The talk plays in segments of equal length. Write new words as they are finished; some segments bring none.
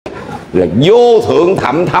là vô thượng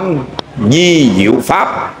thậm thâm di diệu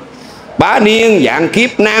pháp, bá niên dạng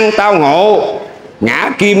kiếp nan tao ngộ,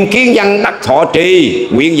 ngã kim kiến văn đắc thọ trì,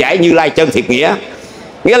 nguyện giải Như Lai chân thiệt nghĩa.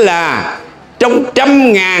 Nghĩa là trong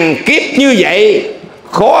 100.000 kiếp như vậy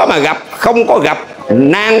khó mà gặp, không có gặp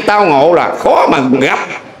nan tao ngộ là khó mà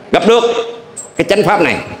gặp được cái chánh pháp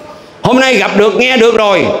này. Hôm nay gặp được, nghe được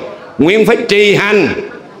rồi, nguyện phải trì hành,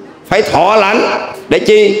 phải thọ lãnh để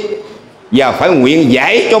chi? Và phải nguyện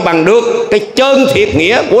giải cho bằng được cái chân thiệt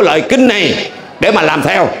nghĩa của lời kinh này để mà làm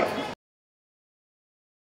theo.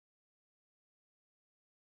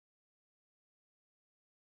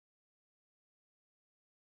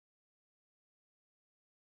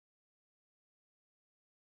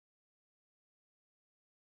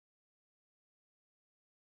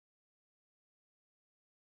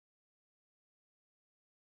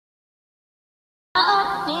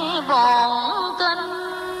 Bổn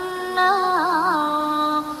kinh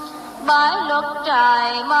bái luật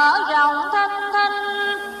trời mở rộng thanh thanh,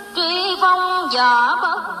 truy phong võ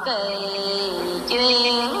bất kỳ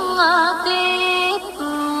chuyện kiếp,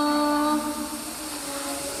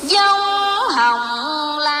 giống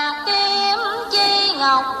hồng là kiếm chi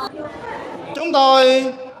ngọc. Chúng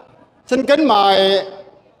tôi xin kính mời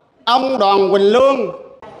ông Đoàn Huỳnh Lương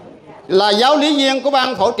là giáo lý viên của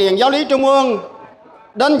Ban Phổ Truyền Giáo lý Trung ương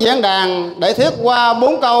đến diễn đàn để thuyết qua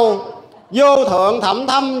 4 câu: vô thượng thậm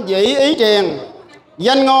thâm dĩ ý truyền,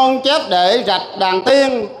 danh ngôn chép đệ rạch đàn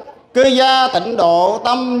tiên, cư gia tịnh độ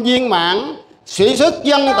tâm viên mãn, sĩ xuất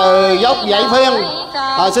dân từ dốc dạy phiên.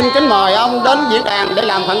 Xin kính mời ông đến diễn đàn để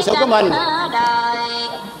làm phận sự của mình.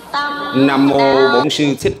 Nam mô Bổn Sư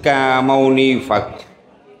Thích Ca Mâu Ni Phật.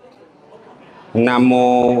 Nam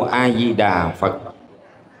mô A Di Đà Phật.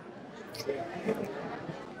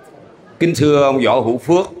 Kính thưa ông Võ Hữu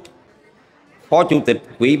Phước, Phó Chủ tịch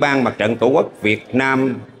Ủy ban Mặt trận Tổ quốc Việt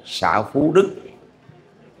Nam xã Phú Đức.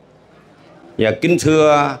 Và kính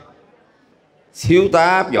thưa Thiếu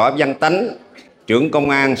tá Võ Văn Tánh, trưởng công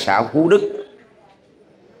an xã Phú Đức.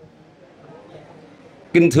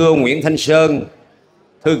 Kính thưa Nguyễn Thanh Sơn,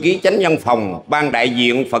 thư ký chánh văn phòng Ban đại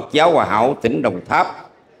diện Phật giáo Hòa hảo tỉnh Đồng Tháp.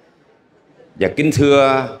 Và kính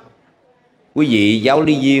thưa quý vị giáo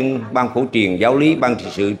lý viên Ban Phổ Truyền Giáo lý Ban trị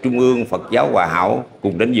sự Trung ương Phật giáo Hòa hảo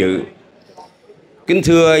cùng đến dự. Kính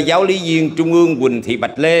thưa giáo lý viên Trung ương Huỳnh Thị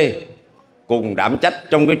Bạch Lê cùng đảm trách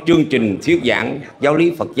trong cái chương trình thuyết giảng giáo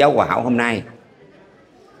lý Phật giáo Hòa hảo hôm nay.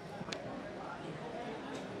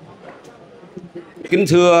 Kính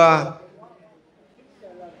thưa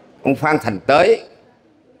ông Phan Thành Tới,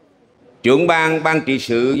 trưởng ban trị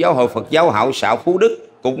sự Giáo hội Phật giáo Hòa hảo xã Phú Đức,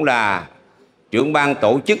 cũng là trưởng ban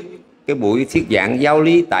tổ chức cái buổi thuyết giảng giáo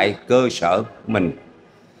lý tại cơ sở của mình.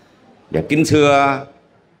 Và kính thưa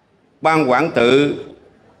ban quản tự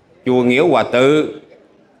chùa Nghĩa Hòa Tự,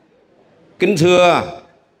 kính thưa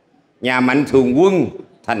nhà mạnh thường quân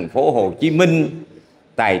thành phố Hồ Chí Minh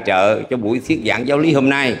tài trợ cho buổi thuyết giảng giáo lý hôm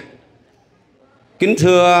nay, kính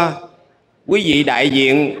thưa quý vị đại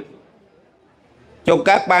diện cho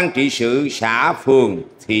các ban trị sự xã, phường,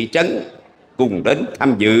 thị trấn cùng đến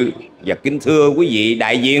tham dự, và kính thưa quý vị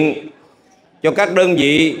đại diện cho các đơn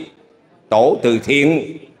vị tổ từ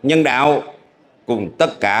thiện nhân đạo cùng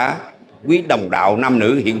tất cả quý đồng đạo nam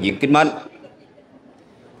nữ hiện diện kính mến.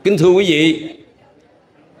 Kính thưa quý vị,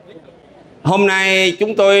 hôm nay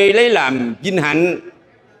chúng tôi lấy làm vinh hạnh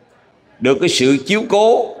được cái sự chiếu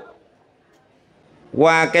cố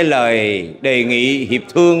qua cái lời đề nghị hiệp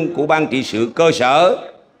thương của ban trị sự cơ sở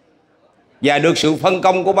và được sự phân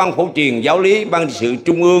công của Ban Phổ Truyền Giáo lý Ban trị sự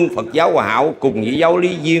Trung ương Phật giáo Hòa hảo cùng với giáo lý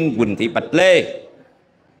viên Huỳnh Thị Bạch Lê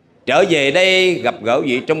trở về đây gặp gỡ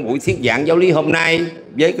vị trong buổi thuyết giảng giáo lý hôm nay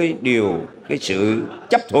với cái sự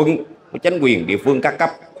chấp thuận của chính quyền địa phương các cấp.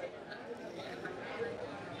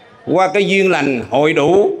 Qua cái duyên lành hội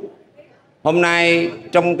đủ hôm nay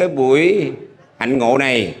trong cái buổi hạnh ngộ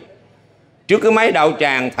này, trước cái máy đạo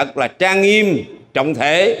tràng thật là trang nghiêm trọng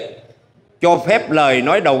thể, cho phép lời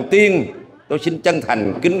nói đầu tiên tôi xin chân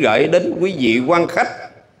thành kính gửi đến quý vị quan khách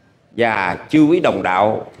và chư quý đồng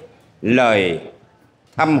đạo lời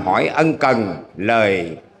thăm hỏi ân cần, lời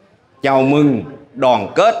chào mừng đoàn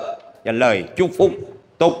kết và lời chúc phúc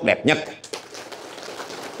tốt đẹp nhất.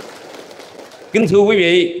 Kính thưa quý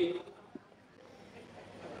vị,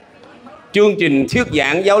 chương trình thuyết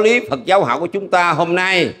giảng giáo lý Phật giáo Hòa hảo của chúng ta hôm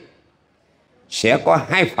nay sẽ có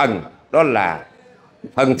 2 phần, đó là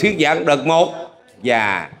phần thuyết giảng đợt 1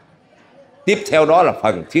 và tiếp theo đó là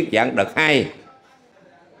phần thuyết giảng đợt 2.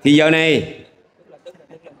 Thì giờ này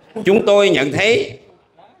chúng tôi nhận thấy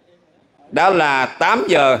đã là 8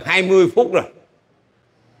 giờ 20 phút rồi.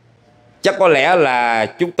 Chắc có lẽ là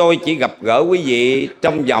chúng tôi chỉ gặp gỡ quý vị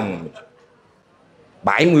trong vòng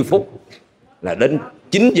 70 phút là đến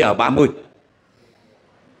 9 giờ 30.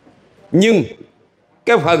 Nhưng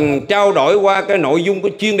cái phần trao đổi qua cái nội dung của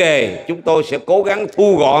chuyên đề chúng tôi sẽ cố gắng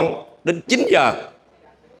thu gọn đến 9 giờ.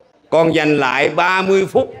 Còn dành lại 30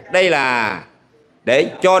 phút đây là để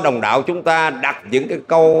cho đồng đạo chúng ta đặt những cái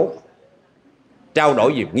câu trao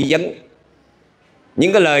đổi về nghi vấn,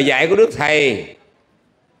 những cái lời dạy của Đức Thầy,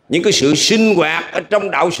 những cái sự sinh hoạt ở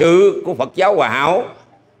trong đạo sự của Phật giáo Hòa Hảo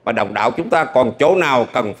mà đồng đạo chúng ta còn chỗ nào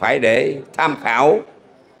cần phải để tham khảo,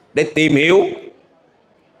 để tìm hiểu,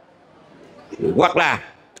 hoặc là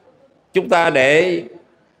chúng ta để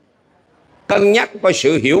cân nhắc coi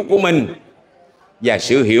sự hiểu của mình và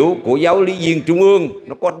sự hiểu của giáo lý viên trung ương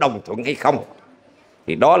nó có đồng thuận hay không.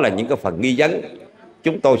 Thì đó là những cái phần nghi vấn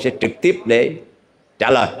chúng tôi sẽ trực tiếp để trả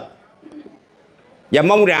lời. Và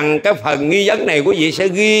mong rằng cái phần nghi vấn này quý vị sẽ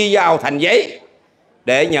ghi vào thành giấy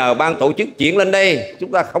để nhờ ban tổ chức chuyển lên đây,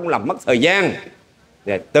 chúng ta không làm mất thời gian.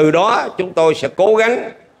 Và từ đó chúng tôi sẽ cố gắng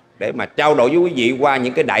để mà trao đổi với quý vị qua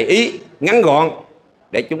những cái đại ý ngắn gọn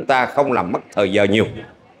để chúng ta không làm mất thời giờ nhiều.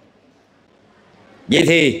 Vậy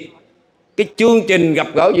thì cái chương trình gặp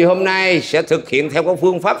gỡ gì hôm nay sẽ thực hiện theo cái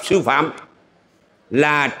phương pháp sư phạm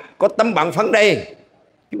là có tấm bảng phấn đây,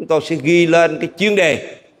 chúng tôi sẽ ghi lên cái chuyên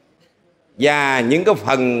đề và những cái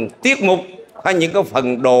phần tiết mục hay những cái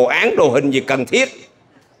phần đồ án đồ hình gì cần thiết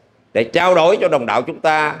để trao đổi cho đồng đạo chúng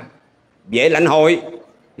ta dễ lãnh hội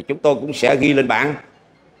thì chúng tôi cũng sẽ ghi lên bảng.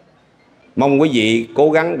 Mong quý vị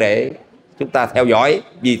cố gắng để chúng ta theo dõi,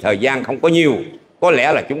 vì thời gian không có nhiều. Có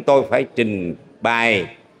lẽ là chúng tôi phải trình bày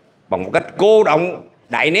bằng một cách cô động,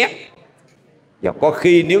 đại nét, và có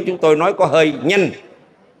khi nếu chúng tôi nói có hơi nhanh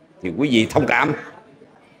thì quý vị thông cảm.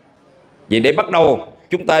 Vậy để bắt đầu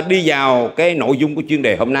chúng ta đi vào cái nội dung của chuyên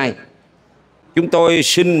đề hôm nay. Chúng tôi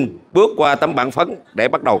xin bước qua tấm bảng phấn để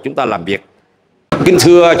bắt đầu chúng ta làm việc. Kính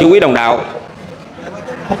thưa chú quý đồng đạo,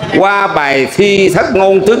 qua bài thi thất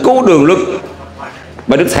ngôn tứ cứu đường luật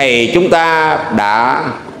mà Đức Thầy chúng ta đã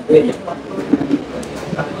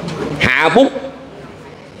hạ bút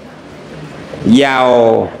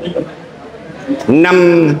vào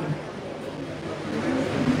năm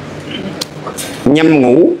Nhâm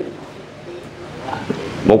Ngũ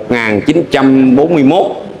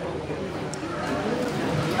 1941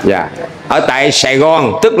 ở tại Sài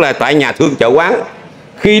Gòn, tức là tại nhà thương Chợ Quán.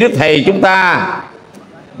 Khi Đức Thầy chúng ta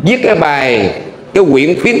viết cái bài, cái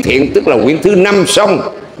quyển khuyến thiện, tức là quyển thứ 5 xong,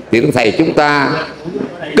 thì Đức Thầy chúng ta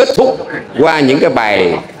kết thúc qua những cái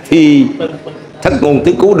bài thi thất ngôn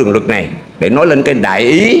tứ cứu đường luật này để nói lên cái đại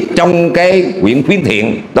ý trong cái quyển khuyến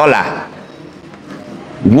thiện, đó là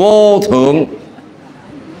vô thượng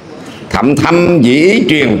thậm thâm dĩ ý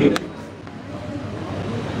truyền,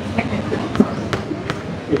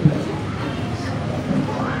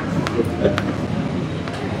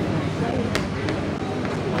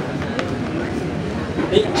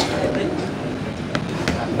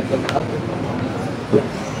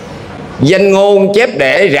 danh ngôn chép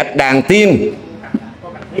để rạch đàn tiên,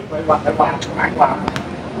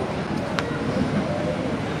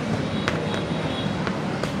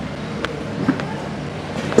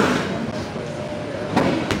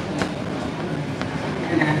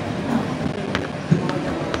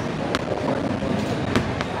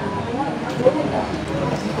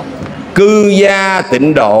 cư gia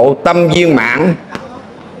tịnh độ tâm viên mãn,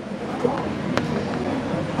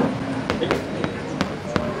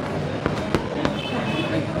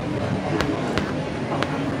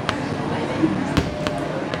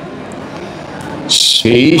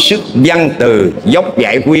 sĩ sức văn từ dốc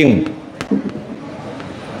giải khuyên,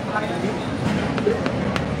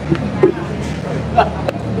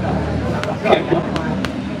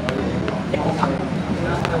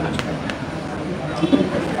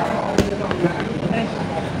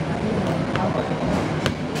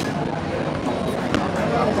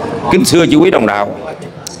 kính thưa chú quý đồng đạo,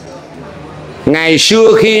 ngày xưa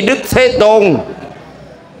khi Đức Thế Tôn,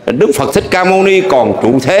 Đức Phật Thích Ca Mâu Ni còn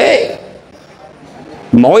trụ thế,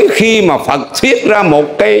 mỗi khi mà Phật thuyết ra một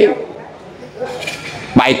cái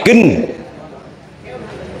bài kinh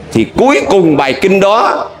thì cuối cùng bài kinh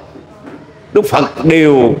đó Đức Phật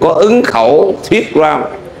đều có ứng khẩu thuyết ra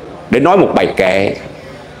để nói một bài kệ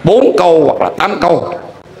 4 câu hoặc là 8 câu,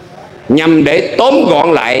 nhằm để tóm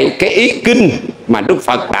gọn lại cái ý kinh mà Đức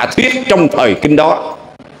Phật đã thuyết trong thời kinh đó,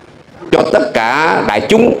 cho tất cả đại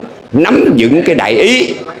chúng nắm vững cái đại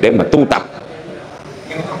ý để mà tu tập.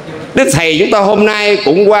 Đức Thầy chúng ta hôm nay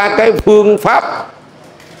cũng qua cái phương pháp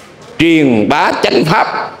truyền bá chánh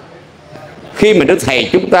pháp. Khi mà Đức Thầy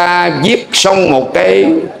chúng ta viết xong một cái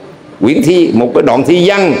quyển thi, một cái đoạn thi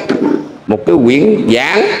văn một cái quyển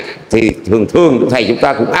giảng thì thường Đức thầy chúng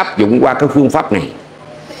ta cũng áp dụng qua cái phương pháp này.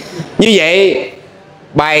 Như vậy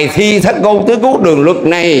bài thi Thất Ngôn Tứ Cứu Đường Luật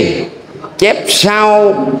này chép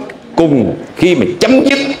sau cùng khi mà chấm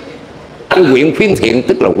dứt cái quyển Phiến Thiện,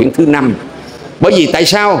 tức là quyển thứ 5. Bởi vì tại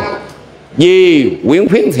sao? Vì quyển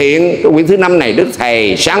Phiến Thiện, cái quyển thứ 5 này Đức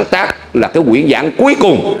Thầy sáng tác là cái quyển giảng cuối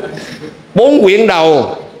cùng. 4 quyển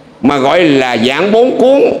đầu mà gọi là giảng 4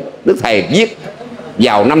 cuốn Đức Thầy viết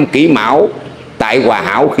vào năm Kỷ Mão tại Hòa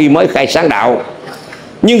Hảo khi mới khai sáng đạo.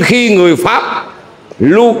 Nhưng khi người Pháp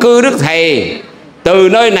lưu cư Đức Thầy từ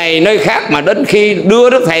nơi này nơi khác, mà đến khi đưa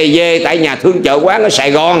Đức Thầy về tại nhà thương chợ quán ở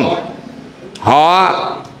Sài Gòn, họ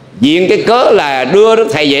viện cái cớ là đưa Đức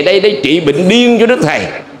Thầy về đây để trị bệnh điên cho Đức Thầy.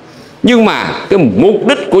 Nhưng mà cái mục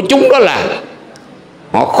đích của chúng đó là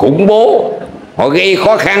họ khủng bố, họ gây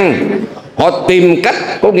khó khăn, họ tìm cách,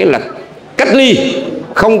 có nghĩa là cách ly,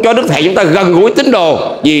 không cho Đức Thầy chúng ta gần gũi tín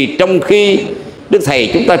đồ. Vì trong khi Đức Thầy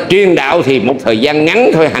chúng ta truyền đạo thì một thời gian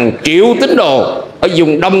ngắn thôi, hàng triệu tín đồ ở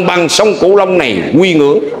vùng đồng bằng sông Cửu Long này quy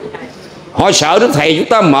ngưỡng. Họ sợ Đức Thầy chúng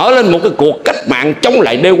ta mở lên một cái cuộc cách mạng chống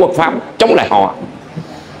lại đế quốc Pháp, chống lại họ,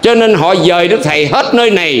 cho nên họ dời Đức Thầy hết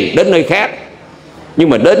nơi này đến nơi khác. Nhưng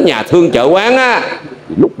mà đến nhà thương chợ quán á,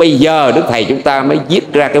 lúc bây giờ Đức Thầy chúng ta mới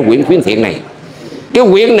viết ra cái quyển Phiến Thiện này. Cái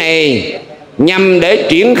quyển này nhằm để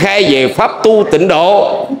triển khai về pháp tu tịnh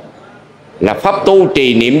độ, là pháp tu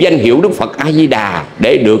trì niệm danh hiệu Đức Phật A Di Đà,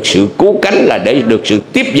 để được sự cứu cánh, là để được sự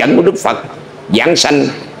tiếp dẫn của Đức Phật giảng sanh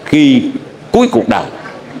khi cuối cuộc đời.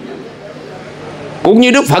 Cũng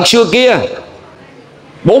như Đức Phật xưa kia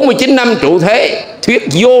 49 năm trụ thế thuyết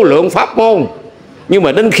vô lượng pháp môn, nhưng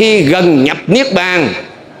mà đến khi gần nhập niết bàn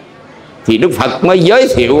thì Đức Phật mới giới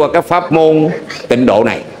thiệu các pháp môn tịnh độ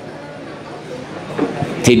này.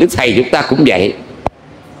 Thì Đức Thầy chúng ta cũng vậy,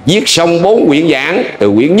 viết xong 4 quyển giảng,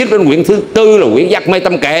 từ quyển nhất đến quyển thứ 4 là quyển Giác Mê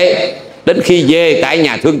Tâm Kệ. Đến khi về tại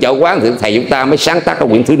nhà thương chợ quán thì Đức Thầy chúng ta mới sáng tác cái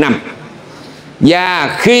quyển thứ 5.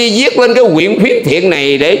 Và khi viết lên cái quyển Phiến Thiện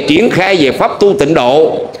này để triển khai về pháp tu tịnh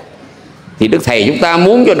độ thì Đức Thầy chúng ta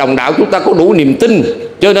muốn cho đồng đạo chúng ta có đủ niềm tin.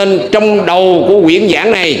 Cho nên trong đầu của quyển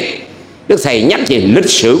giảng này, Đức Thầy nhắc về lịch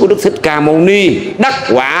sử của Đức Thích Ca Mâu Ni đắc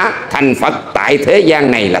quả thành Phật tại thế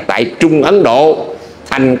gian này là tại Trung Ấn Độ,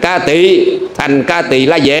 thành Ca Tỳ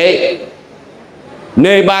La Vệ,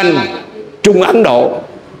 Nepal, Trung Ấn Độ.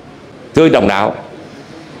 Thưa đồng đạo,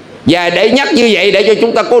 và để nhắc như vậy để cho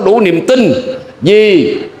chúng ta có đủ niềm tin,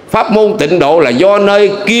 vì pháp môn tịnh độ là do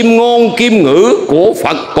nơi kim ngôn kim ngữ của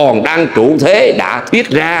Phật còn đang trụ thế đã thuyết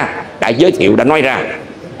ra, đã giới thiệu, đã nói ra,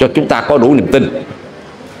 cho chúng ta có đủ niềm tin.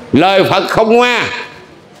 Lời Phật không ngoa,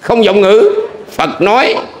 không vọng ngữ, Phật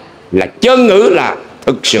nói là chân ngữ, là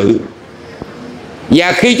thực sự.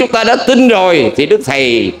 Và khi chúng ta đã tin rồi thì Đức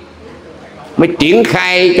Thầy mới triển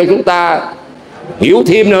khai cho chúng ta hiểu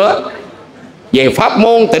thêm nữa về pháp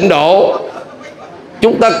môn tịnh độ.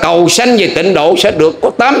 Chúng ta cầu sanh về tịnh độ sẽ được có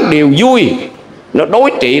 8 điều vui, nó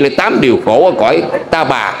đối trị lại 8 điều khổ ở cõi ta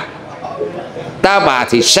bà. Ta bà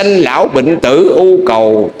thì sanh lão bệnh tử, u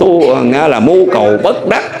cầu tu, nghĩa là mưu cầu bất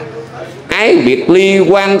đắc, ái biệt ly,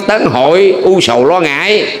 quan tán hội, u sầu lo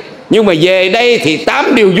ngại. Nhưng mà về đây thì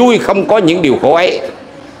 8 điều vui, không có những điều khổ ấy,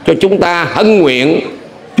 cho chúng ta hân nguyện.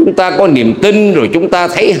 Chúng ta có niềm tin rồi chúng ta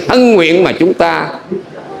thấy hân nguyện mà chúng ta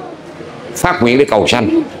phát nguyện để cầu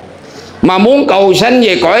sanh. Mà muốn cầu sanh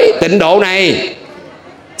về cõi tịnh độ này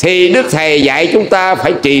thì Đức Thầy dạy chúng ta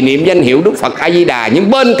phải trì niệm danh hiệu Đức Phật A Di Đà.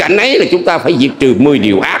 Nhưng bên cạnh ấy là chúng ta phải diệt trừ 10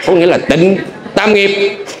 điều ác, có nghĩa là tịnh tam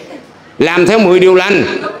nghiệp, làm theo 10 điều lành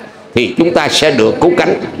thì chúng ta sẽ được cứu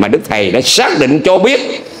cánh. Mà Đức Thầy đã xác định cho biết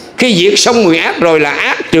khi diệt xong 10 ác rồi là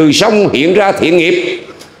ác trừ xong hiện ra thiện nghiệp,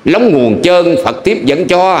 lóng nguồn trơn Phật tiếp dẫn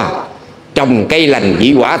cho, trồng cây lành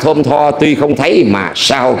dị quả thơm tho, tuy không thấy mà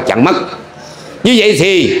sao chẳng mất. Như vậy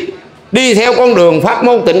thì đi theo con đường pháp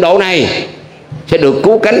môn tịnh độ này sẽ được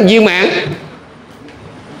cứu cánh viên mãn.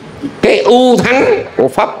 Cái ưu thắng của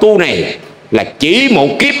pháp tu này là chỉ một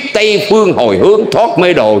kiếp Tây phương hồi hướng, thoát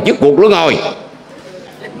mê đồ, dứt cuộc luân hồi.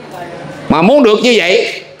 Mà muốn được như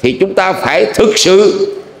vậy thì chúng ta phải thực sự,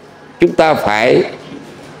 chúng ta phải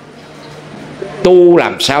tu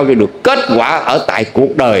làm sao cho được kết quả ở tại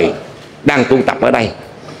cuộc đời đang tu tập ở đây.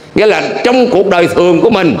 Nghĩa là trong cuộc đời thường của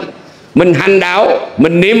mình hành đạo,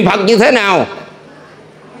 mình niệm Phật như thế nào,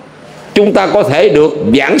 chúng ta có thể được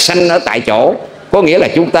vãng sanh ở tại chỗ. Có nghĩa là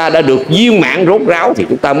chúng ta đã được viên mãn rốt ráo thì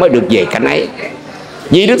chúng ta mới được về cảnh ấy.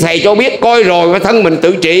 Vì Đức Thầy cho biết coi rồi phải thân mình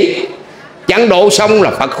tự trị, chẳng độ xong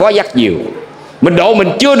là Phật khó dắt nhiều. Mình độ mình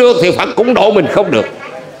chưa được thì Phật cũng độ mình không được.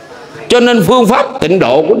 Cho nên phương pháp tịnh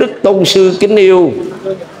độ của Đức Tôn Sư kính yêu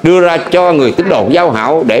đưa ra cho người tín đồ giáo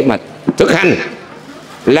hảo để mà thực hành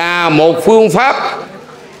là một phương pháp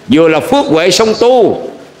vừa là phước huệ song tu,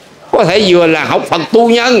 có thể vừa là học Phật tu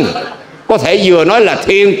nhân, có thể vừa nói là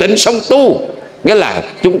thiền tịnh song tu. Nghĩa là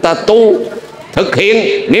chúng ta tu thực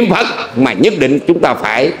hiện niệm Phật mà nhất định chúng ta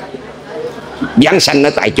phải giảng sanh ở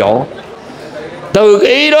tại chỗ. Từ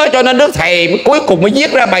cái ý đó cho nên Đức Thầy cuối cùng mới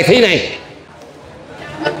viết ra bài thi này: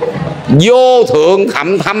 vô thượng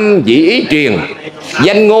thậm thâm dị ý truyền,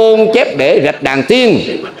 danh ngôn chép để rạch đàn tiên,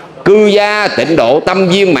 cư gia tịnh độ tâm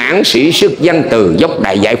viên mãn, sĩ sức văn từ dốc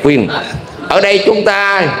đại giải khuyên. Ở đây chúng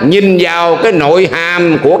ta nhìn vào cái nội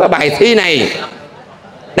hàm của cái bài thi này.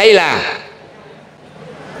 Đây là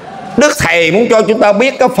Đức Thầy muốn cho chúng ta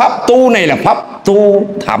biết cái pháp tu này là pháp tu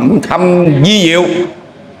thậm thâm vi diệu.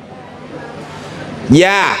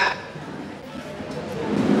 Và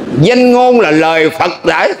danh ngôn là lời Phật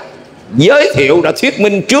đã giới thiệu, đã thuyết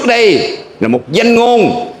minh trước đây, là một danh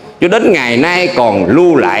ngôn cho đến ngày nay còn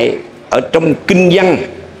lưu lại ở trong kinh văn.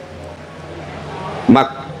 Mà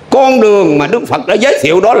con đường mà Đức Phật đã giới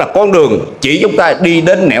thiệu đó là con đường chỉ chúng ta đi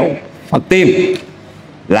đến nẻo Phật tiên,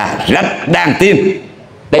 là rạch đàn tiên.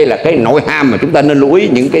 Đây là cái nội hàm mà chúng ta nên lưu ý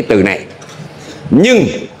những cái từ này. Nhưng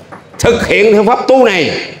thực hiện theo pháp tu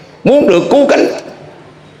này, muốn được cứu cánh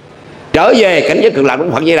trở về cảnh giới cực lạc của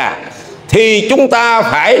Phật Di Đà, thì chúng ta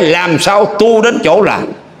phải làm sao tu đến chỗ là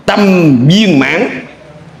tâm viên mãn.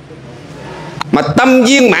 Mà tâm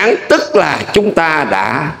viên mãn tức là chúng ta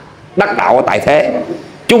đã đắc đạo ở tại thế,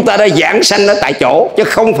 chúng ta đã giảng sanh ở tại chỗ, chứ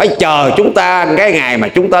không phải chờ chúng ta cái ngày mà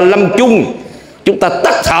chúng ta lâm chung, chúng ta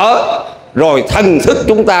tắt thở rồi thần thức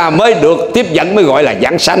chúng ta mới được tiếp dẫn, mới gọi là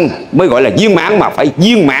giảng sanh, mới gọi là viên mãn. Mà phải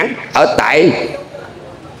viên mãn ở tại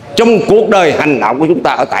trong cuộc đời hành đạo của chúng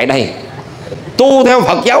ta ở tại đây. Tu theo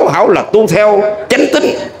Phật giáo hảo là tu theo chánh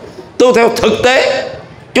tín, tu theo thực tế.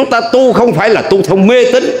 Chúng ta tu không phải là tu theo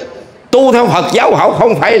mê tín. Tu theo Phật giáo hảo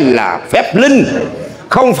không phải là phép linh,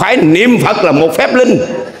 không phải niệm Phật là một phép linh,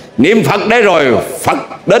 niệm Phật để rồi Phật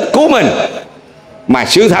đến cứu mình. Mà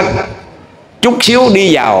sự thật chút xíu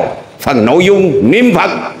đi vào phần nội dung, niệm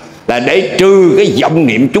Phật là để trừ cái vọng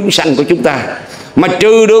niệm chúng sanh của chúng ta. Mà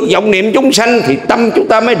trừ được vọng niệm chúng sanh thì tâm chúng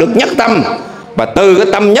ta mới được nhất tâm, và từ cái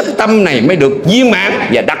tâm nhất tâm này mới được viên mãn.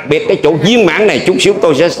 Và đặc biệt cái chỗ viên mãn này chút xíu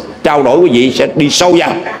tôi sẽ trao đổi quý vị, sẽ đi sâu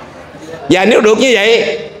vào. Và nếu được như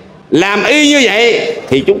vậy, làm y như vậy,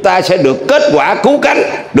 thì chúng ta sẽ được kết quả cứu cánh,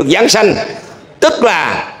 được giảng sanh. Tức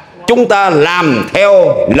là chúng ta làm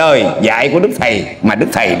theo lời dạy của Đức Thầy, mà Đức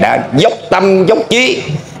Thầy đã dốc tâm dốc chí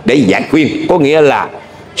để giải khuyên. Có nghĩa là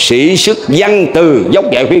sĩ sức văn từ dốc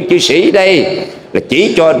giải khuyên. Chữ sĩ đây là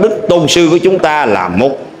chỉ cho Đức Tôn Sư của chúng ta là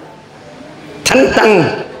một thánh tăng,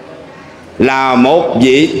 là một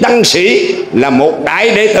vị tăng sĩ, là một đại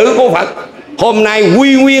đệ tử của Phật, hôm nay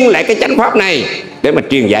quy nguyên lại cái chánh pháp này để mà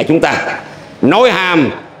truyền dạy chúng ta. Nội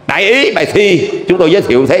hàm đại ý bài thi chúng tôi giới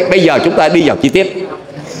thiệu thế. Bây giờ chúng ta đi vào chi tiết.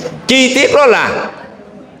 Chi tiết đó là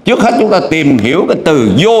trước hết chúng ta tìm hiểu cái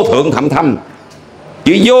từ vô thượng thậm thâm.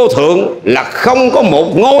 Chữ vô thượng là không có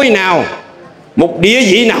một ngôi nào, một địa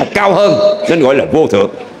vị nào cao hơn, nên gọi là vô thượng.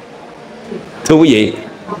 Thưa quý vị,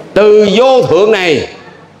 từ vô thượng này,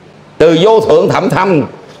 từ vô thượng thậm thâm,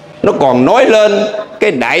 nó còn nói lên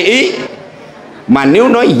cái đại ý. Mà nếu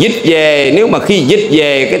nói dịch về, nếu mà khi dịch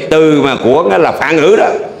về cái từ mà của nó là phạn ngữ đó,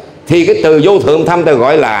 thì cái từ vô thượng thâm ta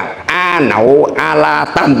gọi là a nậu a la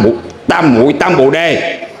tam muội tam bồ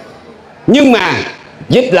đề. Nhưng mà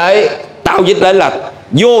dịch lại, tạo dịch lại là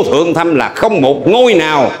vô thượng thâm là không một ngôi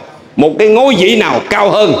nào, một cái ngôi vị nào cao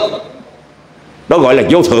hơn, đó gọi là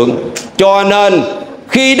vô thượng. Cho nên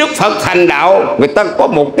khi Đức Phật thành đạo, người ta có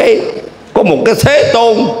một cái thế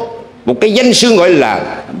tôn, một cái danh xưng gọi là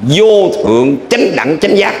vô thượng chánh đẳng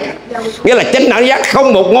chánh giác. Nghĩa là chánh đẳng giác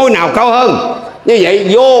không một ngôi nào cao hơn. Như vậy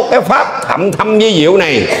vô cái pháp thậm thâm vi diệu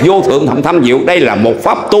này, vô thượng thậm thâm diệu, đây là một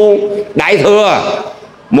pháp tu đại thừa,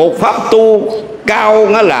 một pháp tu cao,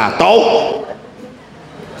 nó là tốt.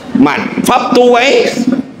 Mà pháp tu ấy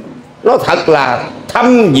nó thật là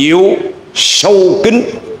thâm diệu sâu kín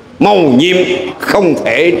màu nhiệm, không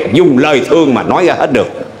thể dùng lời thương mà nói ra hết được.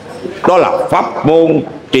 Đó là pháp môn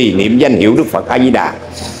trì niệm danh hiệu Đức Phật A Di Đà.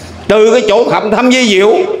 Từ cái chỗ thậm thâm vi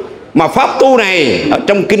diệu mà pháp tu này ở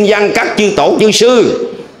trong kinh văn các chư tổ chư sư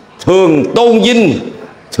thường tôn vinh,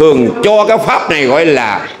 thường cho cái pháp này gọi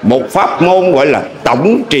là một pháp môn, gọi là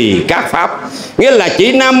tổng trì các pháp. Nghĩa là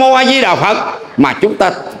chỉ Nam Mô A Di Đà Phật mà chúng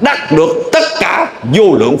ta đắc được tất cả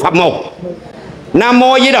vô lượng pháp môn. Nam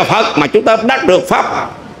Mô A Di Đà Phật mà chúng ta đắc được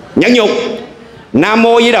pháp nhẫn nhục. Nam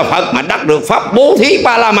Mô A Di Đà Phật mà đắc được pháp bố thí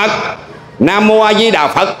ba la mật. Nam Mô A Di Đà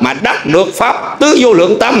Phật mà đắc được pháp tứ vô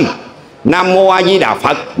lượng tâm. Nam Mô A Di Đà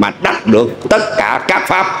Phật mà đắc được tất cả các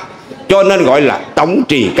pháp, cho nên gọi là tổng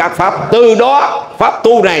trì các pháp. Từ đó pháp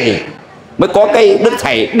tu này mới có cái Đức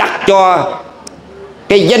Thầy đặt cho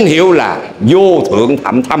cái danh hiệu là vô thượng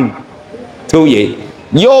thậm thâm. Thưa quý vị,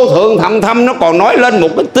 vô thượng thậm thâm nó còn nói lên một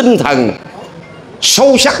cái tinh thần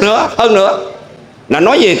sâu sắc nữa, hơn nữa là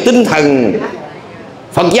nói về tinh thần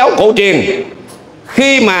Phật giáo cổ truyền.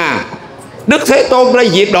 Khi mà Đức Thế Tôn đã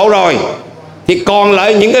diệt độ rồi thì còn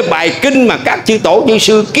lại những cái bài kinh mà các chư tổ chư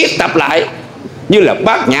sư kiết tập lại, như là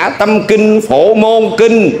Bát Nhã Tâm Kinh, Phổ Môn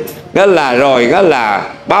Kinh, đó là rồi đó là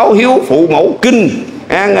Báo Hiếu Phụ Mẫu Kinh,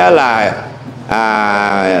 đó là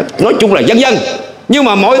nói chung là vân vân. Nhưng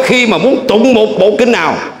mà mỗi khi mà muốn tụng một bộ kinh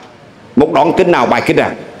nào, một đoạn kinh nào, bài kinh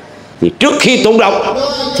nào, thì trước khi tụng đọc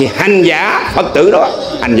thì hành giả Phật tử đó,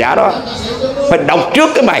 hành giả đó phải đọc trước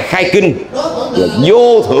cái bài khai kinh là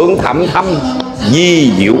vô thượng thậm thâm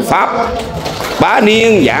di diệu pháp, bá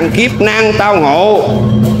niên dạng kiếp nan tao ngộ,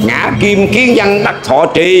 ngã kim kiến văn đắc thọ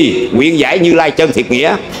trì, nguyện giải Như Lai chân thiệt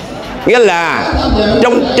nghĩa. Nghĩa là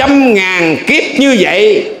trong 100.000 kiếp như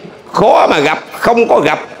vậy khó mà gặp, không có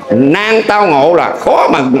gặp nan tao ngộ là khó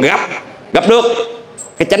mà gặp được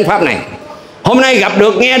cái chánh pháp này. Hôm nay gặp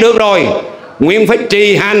được, nghe được rồi, nguyện phải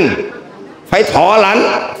trì hành, phải thọ lãnh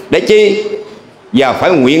để chi? Và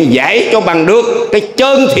phải nguyện giải cho bằng được cái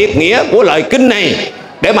chân thiệt nghĩa của lời kinh này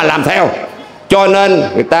để mà làm theo. Cho nên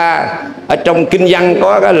người ta ở trong kinh văn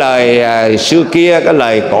có cái lời xưa kia, cái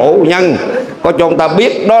lời cổ nhân có cho người ta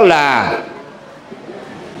biết, đó là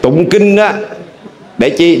tụng kinh đó để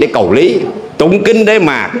chi? Để cầu lý. Tụng kinh để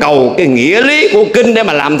mà cầu cái nghĩa lý của kinh để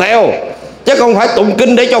mà làm theo, chứ không phải tụng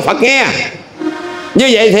kinh để cho Phật nghe. Như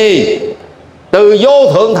vậy thì từ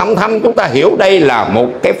vô thượng thậm thâm chúng ta hiểu đây là một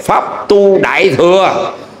cái pháp tu đại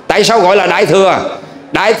thừa. Tại sao gọi là đại thừa?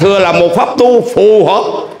 Đại thừa là một pháp tu phù hợp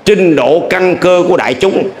trình độ căn cơ của đại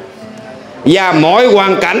chúng, và mọi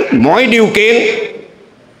hoàn cảnh, mọi điều kiện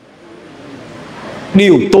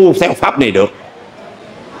đều tu theo pháp này được.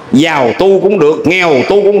 Giàu tu cũng được, nghèo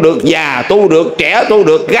tu cũng được, già tu được, trẻ tu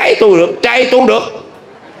được, gái tu được, trai tu được,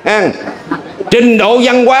 trình độ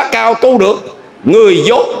văn hóa cao tu được, người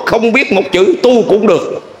dốt không biết một chữ tu cũng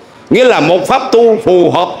được. Nghĩa là một pháp tu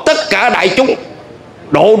phù hợp tất cả đại chúng,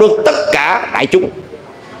 độ được tất cả đại chúng,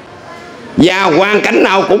 và hoàn cảnh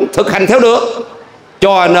nào cũng thực hành theo được.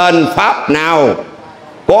 Cho nên pháp nào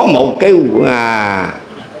có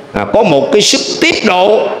một cái sức tiếp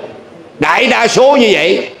độ đại đa số như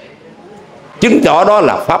vậy, chứng tỏ đó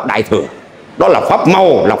là pháp đại thừa, đó là pháp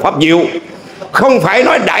màu, là pháp diệu. Không phải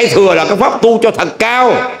nói đại thừa là cái pháp tu cho thật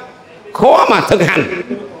cao, khó mà thực hành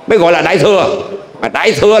mới gọi là đại thừa. Mà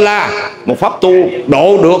đại thừa là một pháp tu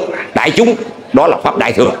độ được đại chúng, đó là pháp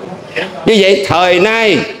đại thừa. Như vậy thời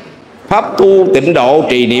nay pháp tu tịnh độ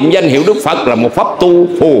trì niệm danh hiệu Đức Phật là một pháp tu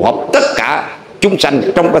phù hợp tất cả chúng sanh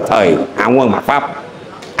trong cái thời hạ nguyên mạt pháp,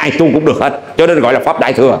 ai tu cũng được hết, cho nên gọi là pháp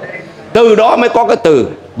đại thừa. Từ đó mới có cái từ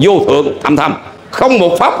vô thượng thậm thâm, không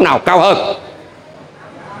một pháp nào cao hơn.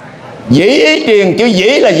 Dĩ ý truyền, chữ dĩ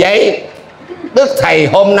là vậy. Đức Thầy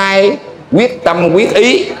hôm nay quyết tâm quyết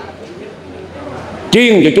ý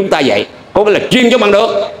truyền cho chúng ta vậy, có nghĩa là truyền cho bằng được,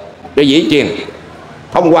 cho dĩ truyền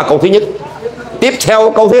thông qua câu thứ nhất. Tiếp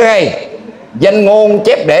theo câu thứ hai, danh ngôn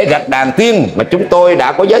chép để rạch đàn tiên mà chúng tôi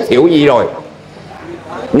đã có giới thiệu gì rồi.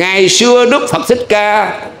 Ngày xưa Đức Phật Thích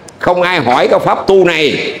Ca không ai hỏi cái pháp tu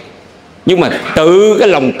này, nhưng mà tự cái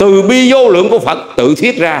lòng từ bi vô lượng của Phật tự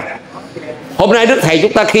thuyết ra. Hôm nay Đức Thầy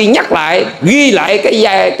chúng ta khi nhắc lại, ghi lại cái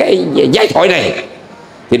giai thoại này,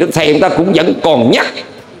 thì Đức Thầy chúng ta cũng vẫn còn nhắc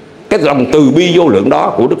cái lòng từ bi vô lượng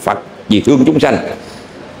đó của Đức Phật, vì thương chúng sanh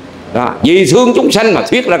đó, vì thương chúng sanh mà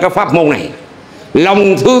thuyết ra cái pháp môn này.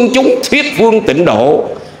 Lòng thương chúng thuyết phương tịnh độ,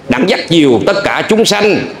 đặng dắt dìu tất cả chúng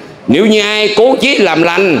sanh. Nếu như ai cố chí làm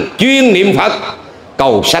lành, chuyên niệm Phật,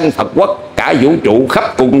 cầu sanh Phật quốc, cả vũ trụ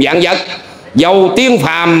khắp cùng vạn vật, dầu tiên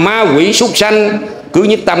phàm ma quỷ súc sanh, cứ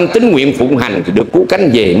nhất tâm tín nguyện phụng hành thì được cứu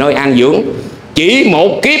cánh về nơi an dưỡng. Chỉ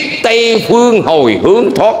một kiếp Tây phương hồi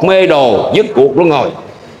hướng, thoát mê đồ dứt cuộc luân hồi.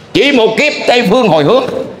 Chỉ một kiếp Tây phương hồi hướng,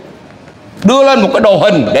 đưa lên một cái đồ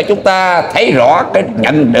hình để chúng ta thấy rõ cái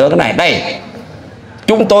nhận được cái này. Đây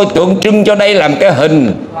chúng tôi tượng trưng cho đây làm cái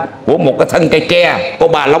hình của một cái thân cây tre có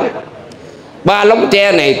ba lóng. Ba lóng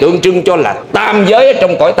tre này tượng trưng cho là tam giới ở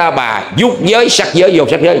trong cõi ta bà: dục giới, sắc giới, vô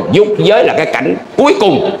sắc giới. Dục giới là cái cảnh cuối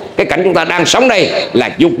cùng, cái cảnh chúng ta đang sống đây là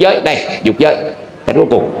dục giới. Đây dục giới, cảnh cuối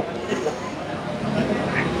cùng.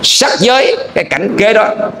 Sắc giới, cái cảnh kế đó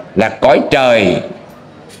là cõi trời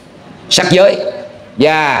sắc giới,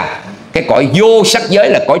 và cái cõi vô sắc giới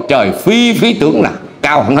là cõi trời phi tưởng, là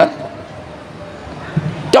cao hơn hết.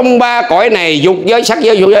 Trong ba cõi này, dục giới, sắc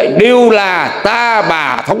giới, vô giới, đều là ta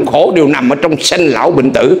bà thống khổ, đều nằm ở trong sanh lão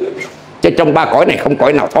bệnh tử. Chứ trong ba cõi này không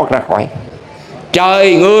cõi nào thoát ra khỏi.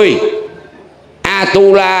 Trời người A A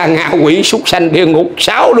Tu La, ngạ quỷ, súc sanh, địa ngục,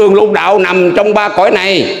 6 đường lục đạo nằm trong 3 cõi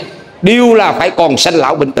này đều là phải còn sanh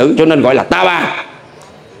lão bệnh tử, cho nên gọi là ta bà.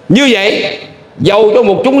 Như vậy dầu cho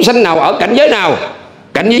một chúng sanh nào ở cảnh giới nào,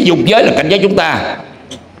 cảnh giới dục giới là cảnh giới chúng ta,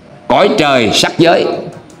 cõi trời sắc giới,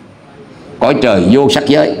 cõi trời vô sắc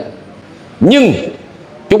giới, nhưng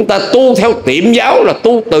chúng ta tu theo tiệm giáo là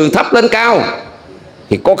tu từ thấp lên cao,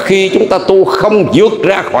 thì có khi chúng ta tu không vượt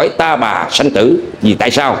ra khỏi ta bà sanh tử. Vì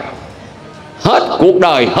tại sao? Hết cuộc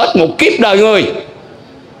đời, hết một kiếp đời người,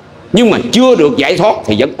 nhưng mà chưa được giải thoát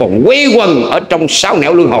thì vẫn còn quay quần ở trong 6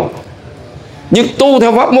 nẻo luân hồi. Nhưng tu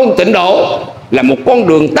theo pháp môn tịnh độ là một con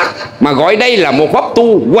đường tắt, mà gọi đây là một pháp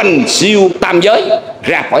tu hoành siêu tam giới,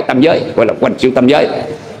 ra khỏi tam giới, gọi là hoành siêu tam giới.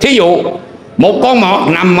 Thí dụ một con mọt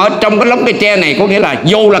nằm ở trong cái lóng cây tre này, có nghĩa là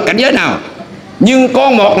dù là cảnh giới nào, nhưng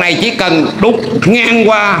con mọt này chỉ cần đục ngang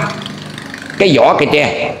qua cái vỏ cây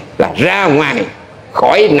tre là ra ngoài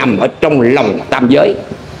khỏi nằm ở trong lòng tam giới,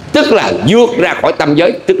 tức là vượt ra khỏi tam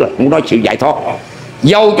giới, tức là cũng nói sự giải thoát.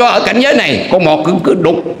 Dầu cho ở cảnh giới này con mọt cứ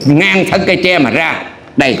đục ngang thân cây tre mà ra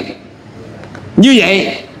đây. Như vậy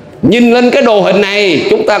nhìn lên cái đồ hình này,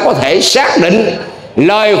 chúng ta có thể xác định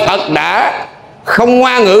lời Phật đã không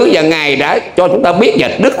ngoa ngữ, và Ngài đã cho chúng ta biết, và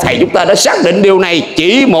Đức Thầy chúng ta đã xác định điều này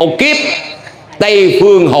chỉ một kiếp Tây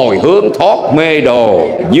phương hồi hướng, thoát mê đồ,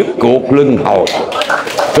 dứt cuộc luân hồi.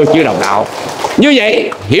 Tôi chưa đồng đạo. Như vậy,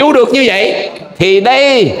 hiểu được như vậy thì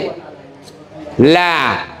đây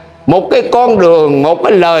là một cái con đường, một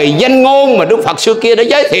cái lời danh ngôn mà Đức Phật xưa kia đã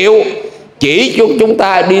giới thiệu, chỉ cho chúng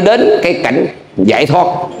ta đi đến cái cảnh giải thoát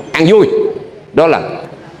an vui. Đó là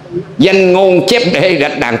danh ngôn chép để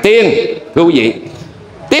gạch đàn tiên. Thưa quý vị,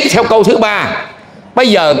 tiếp theo câu thứ 3, bây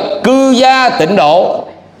giờ cư gia tịnh độ.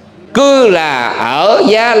 Cư là ở,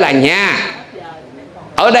 gia là nhà.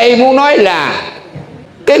 Ở đây muốn nói là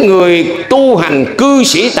cái người tu hành cư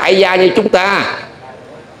sĩ tại gia như chúng ta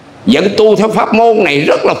vẫn tu theo pháp môn này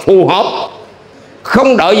rất là phù hợp,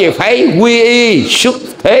 không đợi gì phải quy y xuất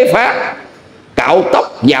thế pháp, cạo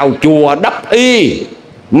tóc vào chùa đắp y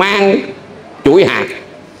mang chuỗi hạt,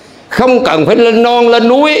 không cần phải lên non lên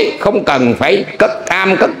núi, không cần phải cất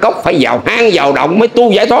am cất cốc, phải vào hang vào động mới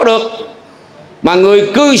tu giải thoát được. Mà người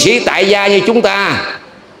cư sĩ tại gia như chúng ta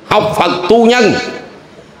học Phật tu nhân,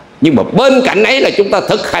 nhưng mà bên cạnh ấy là chúng ta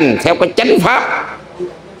thực hành theo cái chánh pháp,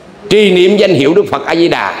 trì niệm danh hiệu Đức Phật A Di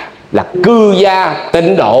Đà, là cư gia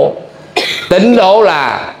tịnh độ. Tịnh độ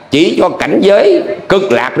là chỉ cho cảnh giới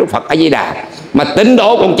cực lạc Đức Phật A Di Đà, mà tịnh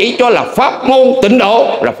độ còn chỉ cho là pháp môn tịnh độ,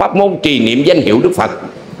 là pháp môn trì niệm danh hiệu Đức Phật.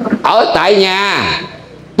 Ở tại nhà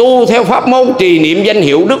tu theo pháp môn trì niệm danh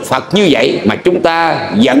hiệu Đức Phật như vậy mà chúng ta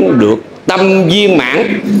vẫn được tâm viên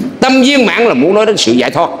mãn. Tâm viên mãn là muốn nói đến sự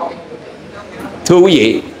giải thoát. Thưa quý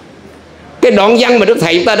vị, cái đoạn văn mà Đức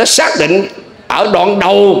Thầy chúng ta đã xác định ở đoạn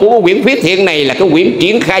đầu của cái quyển Viết Thiện này là cái quyển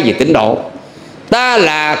triển khai về tịnh độ. Ta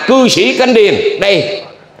là cư sĩ canh điền. Đây,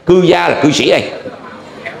 cư gia là cư sĩ đây.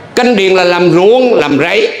 Canh điền là làm ruộng, làm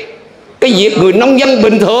rẫy, cái việc người nông dân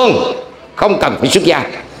bình thường, không cần phải xuất gia.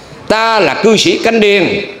 Ta là cư sĩ canh điền,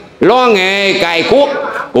 lo nghề cày cuốc,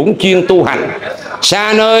 cũng chuyên tu hành,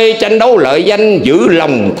 xa nơi tranh đấu lợi danh, giữ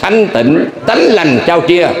lòng thanh tịnh, tánh lành trao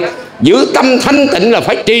chia. Giữ tâm thanh tịnh là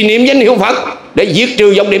phải trì niệm danh hiệu Phật để diệt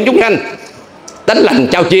trừ vọng niệm chúng sanh. Tánh lành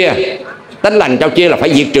trao chia, tánh lành trao chia là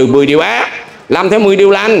phải diệt trừ 10 điều ác, làm theo 10 điều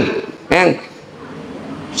lành.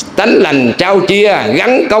 Tánh lành trao chia,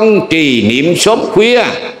 gắn công trì niệm sớm khuya.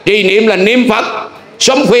 Trì niệm là niệm Phật,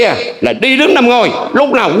 sớm khuya là đi đứng nằm ngồi, lúc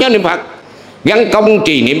nào cũng nhớ niệm Phật. Gắn công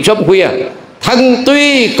trì niệm sớm khuya. Thân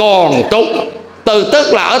tuy còn tục, từ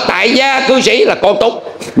tức là ở tại gia cư sĩ là còn tục,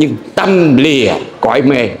 nhưng tâm lìa cõi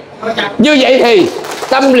mê. Như vậy thì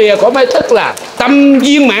tâm lìa cõi mê tức là tâm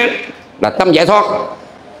viên mãn, là tâm giải thoát.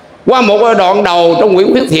 Qua một đoạn đầu trong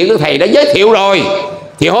quyển Viết Thiện của Thầy đã giới thiệu rồi,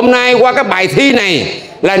 thì hôm nay qua cái bài thi này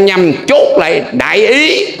là nhằm chốt lại đại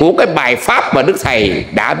ý của cái bài pháp mà Đức Thầy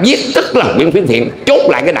đã viết, tức là quyển Viết Thiện, chốt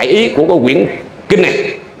lại cái đại ý của cái quyển kinh này.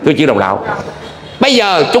 Thưa chị đồng đạo, bây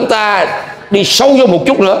giờ chúng ta đi sâu vô một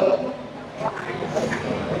chút nữa.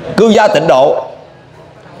 Cư gia tịnh độ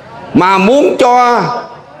mà muốn cho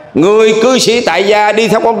người cư sĩ tại gia đi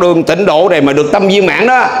theo con đường tịnh độ này mà được tâm viên mãn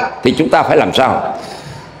đó, thì chúng ta phải làm sao?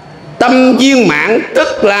 Tâm viên mãn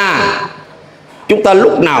tức là chúng ta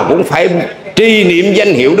lúc nào cũng phải trì niệm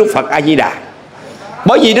danh hiệu Đức Phật A Di Đà.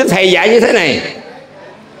 Bởi vì Đức Thầy dạy như thế này: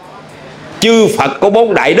 chư Phật có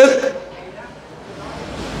 4 đại đức.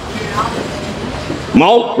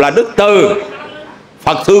 Một là đức từ,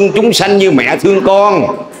 Phật thương chúng sanh như mẹ thương con,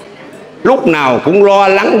 lúc nào cũng lo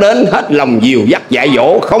lắng đến hết lòng dìu dắt dạy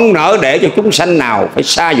dỗ, không nỡ để cho chúng sanh nào phải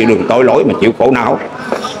xa về đường tội lỗi mà chịu khổ não.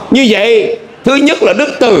 Như vậy thứ nhất là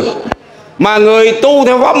đức từ. Mà người tu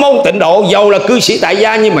theo pháp môn Tịnh Độ, dầu là cư sĩ tại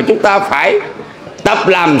gia, nhưng mà chúng ta phải tập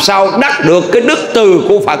làm sao đắc được cái đức từ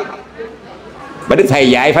của Phật. Và Đức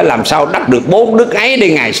Thầy dạy phải làm sao đắc được 4 đức ấy để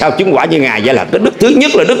ngày sau chứng quả như Ngài. Vậy là cái đức thứ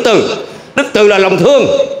nhất là đức từ. Đức từ là lòng thương,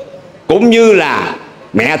 cũng như là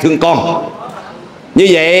mẹ thương con. Như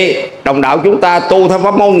vậy đồng đạo chúng ta tu theo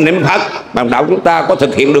pháp môn niệm Phật, đồng đạo chúng ta có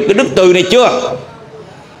thực hiện được cái đức từ này chưa?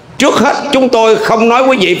 Trước hết chúng tôi không nói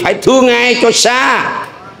quý vị phải thương ai cho xa,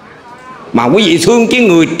 mà quý vị thương cái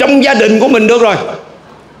người trong gia đình của mình được rồi.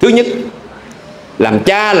 Thứ nhất, làm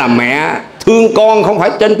cha làm mẹ thương con không phải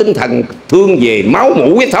trên tinh thần thương về máu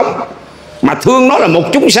mủ huyết thống, mà thương nó là một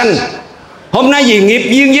chúng sanh. Hôm nay vì nghiệp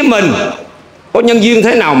duyên với mình, có nhân duyên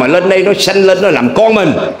thế nào mà lên đây nó sanh lên nó làm con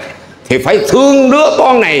mình, thì phải thương đứa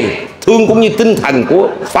con này, thương cũng như tinh thần của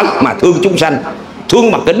Phật mà thương chúng sanh,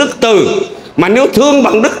 thương bằng cái đức từ. Mà nếu thương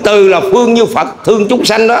bằng đức từ là phương như Phật thương chúng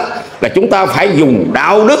sanh đó, là chúng ta phải dùng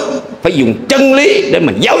đạo đức, phải dùng chân lý để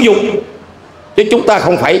mà giáo dục. Chứ chúng ta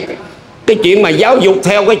không phải cái chuyện mà giáo dục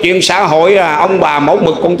theo cái chuyện xã hội, ông bà mẫu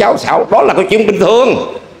mực con cháu xạo, đó là cái chuyện bình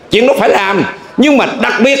thường, chuyện đó phải làm. Nhưng mà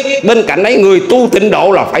đặc biệt bên cạnh đấy, người tu Tịnh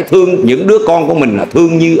Độ là phải thương những đứa con của mình là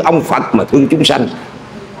thương như ông Phật mà thương chúng sanh.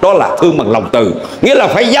 Đó là thương bằng lòng từ, nghĩa là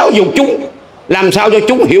phải giáo dục chúng làm sao cho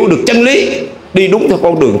chúng hiểu được chân lý, đi đúng theo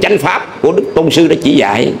con đường chánh pháp của Đức Tôn Sư đã chỉ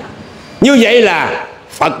dạy. Như vậy là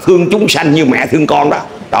Phật thương chúng sanh như mẹ thương con đó.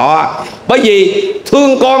 Đó, bởi vì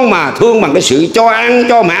thương con mà thương bằng cái sự cho ăn,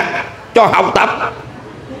 cho mặc, cho học tập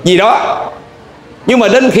gì đó. Nhưng mà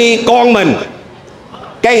đến khi con mình,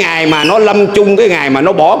 cái ngày mà nó lâm chung, cái ngày mà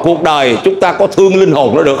nó bỏ cuộc đời, chúng ta có thương linh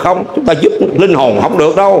hồn nó được không? Chúng ta giúp linh hồn không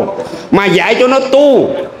được đâu. Mà dạy cho nó tu,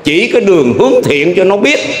 chỉ cái đường hướng thiện cho nó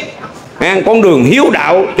biết, con đường hiếu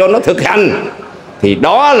đạo cho nó thực hành, thì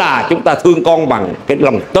đó là chúng ta thương con bằng cái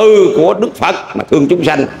lòng từ của Đức Phật mà thương chúng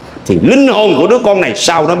sanh. Thì linh hồn của đứa con này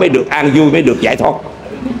sau nó mới được an vui, mới được giải thoát.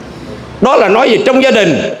 Đó là nói về trong gia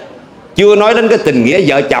đình, chưa nói đến cái tình nghĩa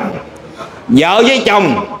vợ chồng. Vợ với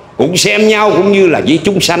chồng cũng xem nhau cũng như là với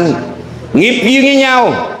chúng sanh, nghiệp duyên với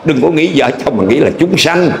nhau. Đừng có nghĩ vợ chồng mà nghĩ là chúng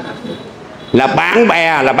sanh, là bạn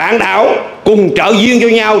bè, là bạn đạo, cùng trợ duyên cho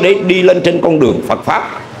nhau để đi lên trên con đường Phật Pháp.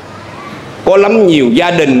 Có lắm nhiều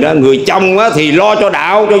gia đình đó, người chồng thì lo cho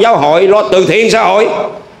đạo, cho giáo hội, lo từ thiện xã hội,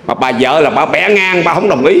 mà bà vợ là bà bẻ ngang, bà không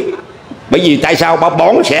đồng ý. Bởi vì tại sao? Bà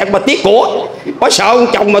bỏn sẹt, bà tiếc của, bà sợ ông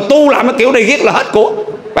chồng mà tu làm cái kiểu này ghét là hết của,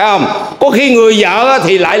 phải không? Có khi người vợ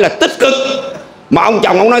thì lại là tích cực, mà ông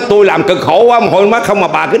chồng ông nói tôi làm cực khổ quá, hồi mắt không mà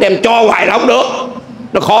bà cứ đem cho hoài là không được,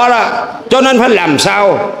 nó khó đó. Cho nên phải làm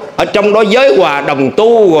sao ở trong đó giới hòa đồng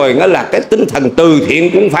tu, rồi nghĩa là cái tinh thần từ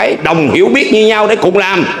thiện cũng phải đồng hiểu biết như nhau để cùng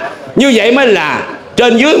làm. Như vậy mới là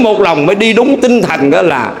trên dưới một lòng, mới đi đúng tinh thần đó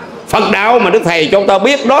là Phật đạo mà Đức Thầy cho chúng ta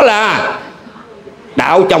biết, đó là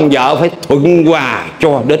đạo chồng vợ phải thuận hòa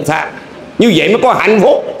cho đến tha. Như vậy mới có hạnh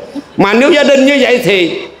phúc. Mà nếu gia đình như vậy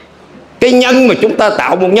thì cái nhân mà chúng ta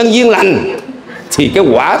tạo một nhân duyên lành, thì cái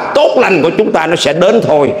quả tốt lành của chúng ta nó sẽ đến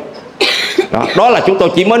thôi. Đó là chúng tôi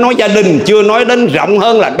chỉ mới nói gia đình, chưa nói đến rộng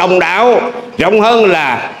hơn là đồng đạo, rộng hơn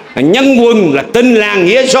là nhân quân, là tinh làng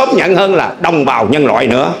nghĩa xóm, nhận hơn là đồng bào nhân loại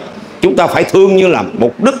nữa. Chúng ta phải thương như là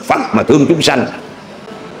một Đức Phật mà thương chúng sanh.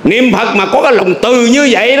 Niệm Phật mà có cái lòng từ như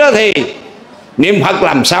vậy đó thì niệm Phật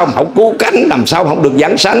làm sao mà không cứu cánh, làm sao không được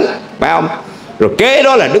giảng sanh, phải không? Rồi kế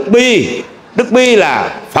đó là đức bi. Đức bi là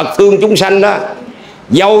Phật thương chúng sanh đó.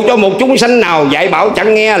 Dầu cho một chúng sanh nào dạy bảo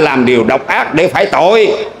chẳng nghe, làm điều độc ác để phải tội,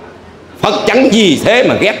 Phật chẳng gì thế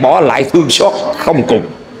mà ghét bỏ, lại thương xót không cùng.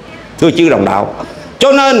 Thưa chư đồng đạo,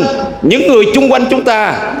 cho nên những người chung quanh chúng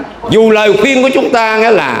ta, dù lời khuyên của chúng ta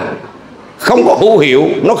nghĩa là không có hữu hiệu,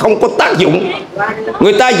 nó không có tác dụng,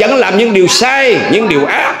 người ta vẫn làm những điều sai, những điều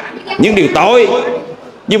ác, những điều tội,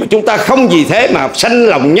 nhưng mà chúng ta không gì thế mà sanh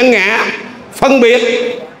lòng nhân ngã, phân biệt,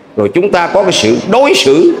 rồi chúng ta có cái sự đối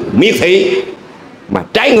xử miệt thị. Mà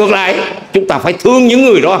trái ngược lại, chúng ta phải thương những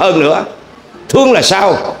người đó hơn nữa. Thương là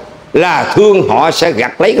sao? Là thương họ sẽ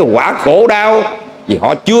gặt lấy cái quả khổ đau, vì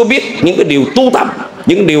họ chưa biết những cái điều tu tập,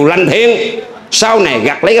 những điều lành thiện. Sau này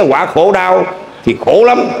gặt lấy cái quả khổ đau thì khổ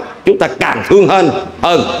lắm, chúng ta càng thương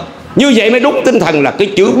hơn. Như vậy mới đúng tinh thần là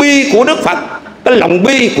cái chữ bi của Đức Phật, cái lòng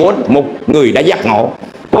bi của một người đã giác ngộ.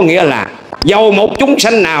 Có nghĩa là dầu một chúng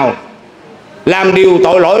sanh nào làm điều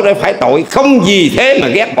tội lỗi để phải tội, không gì thế mà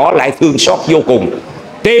ghét bỏ, lại thương xót vô cùng.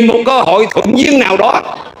 Tìm một cơ hội thuận duyên nào đó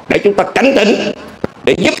để chúng ta cảnh tỉnh,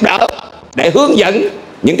 để giúp đỡ, để hướng dẫn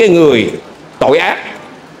những cái người tội ác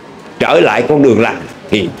trở lại con đường lành,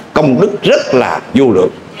 thì công đức rất là vô lượng.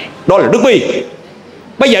 Đó là đức bi.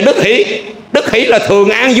 Bây giờ đức hỷ. Đức hỷ là thường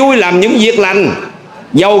an vui làm những việc lành,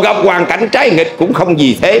 dầu gặp hoàn cảnh trái nghịch cũng không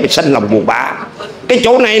gì thế mà sanh lòng buồn bã. Cái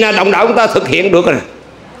chỗ này là đồng đạo chúng ta thực hiện được rồi.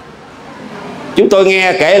 chúng tôi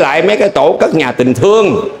nghe kể lại mấy cái tổ cất nhà tình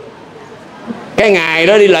thương. Cái ngày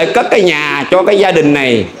đó đi lại cất cái nhà cho cái gia đình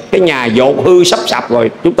này, cái nhà dột hư sắp sập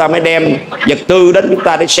rồi, chúng ta mới đem vật tư đến chúng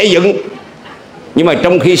ta để xây dựng. Nhưng mà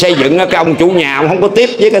trong khi xây dựng, cái ông chủ nhà ông không có tiếp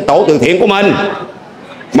với cái tổ từ thiện của mình,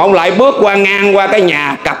 mà ông lại bước qua ngang qua cái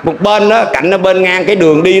nhà cặp một bên đó, cạnh nó bên ngang cái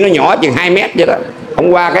đường đi nó nhỏ chừng 2 mét vậy đó.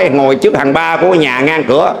 Ông qua cái ngồi trước hàng ba của cái nhà ngang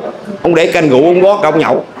cửa, ông để canh rượu ông gót ông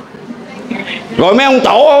nhậu. Rồi mấy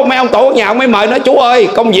ông tổ nhà ông mới mời nói: chú ơi,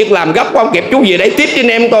 công việc làm gấp quá không kịp, chú về để tiếp với anh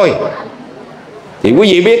em tôi. Thì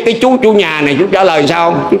quý vị biết cái chủ nhà này chú trả lời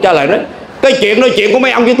sao không? Chú trả lời nói: cái chuyện của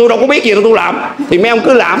mấy ông chứ tôi đâu có biết gì đâu tôi làm. Thì mấy ông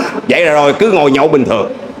cứ làm vậy là rồi cứ ngồi nhậu bình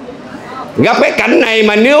thường. Gặp cái cảnh này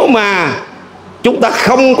mà nếu mà chúng ta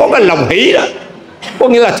không có cái lòng hỷ đó, có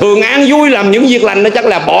nghĩa là thường an vui làm những việc lành, nó chắc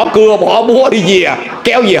là bỏ cưa bỏ búa đi về,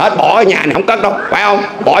 kéo gì hết, bỏ ở nhà này không cất đâu, phải không?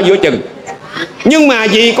 Bỏ giữa chừng. Nhưng mà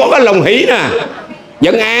vì có cái lòng hỷ nè,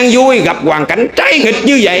 vẫn an vui gặp hoàn cảnh trái nghịch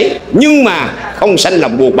như vậy, nhưng mà không sanh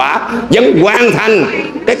lòng buồn bã, vẫn hoàn thành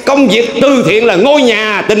cái công việc từ thiện là ngôi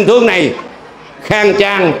nhà tình thương này khang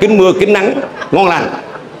trang, kính mưa kính nắng, ngon lành.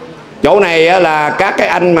 Chỗ này là các cái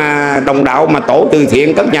anh mà đồng đạo mà tổ từ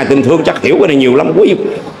thiện các nhà tình thương chắc hiểu cái này nhiều lắm quý vị.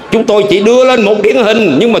 Chúng tôi chỉ đưa lên một điển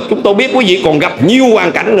hình, nhưng mà chúng tôi biết quý vị còn gặp nhiều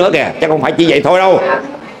hoàn cảnh nữa kìa, chắc không phải chỉ vậy thôi đâu.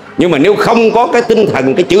 Nhưng mà nếu không có cái tinh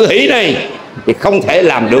thần, cái chữ hỷ này thì không thể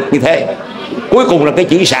làm được như thế. Cuối cùng là cái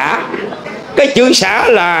chữ xả. Cái chữ xả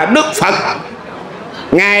là Đức Phật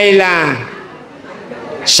Ngài là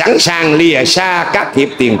sẵn sàng lìa xa các nghiệp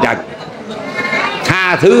tiền trần,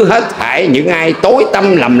 tha thứ hết thảy những ai tối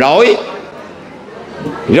tâm lầm lỗi,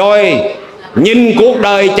 rồi nhìn cuộc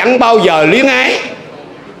đời chẳng bao giờ luyến ái.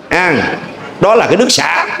 Đó là cái đức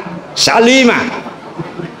xả, xả ly mà.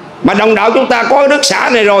 Mà đồng đạo chúng ta có cái đức xả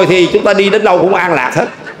này rồi thì chúng ta đi đến đâu cũng an lạc hết.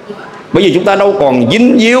 Bởi vì chúng ta đâu còn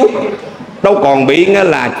dính díu, đâu còn bị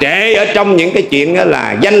là trễ ở trong những cái chuyện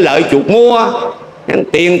là danh lợi chuột mua,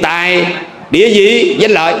 tiền tài, địa vị,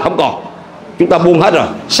 danh lợi, không còn. Chúng ta buông hết rồi,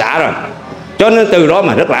 xả rồi. Cho nên từ đó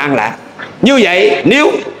mà rất là an lạc. Như vậy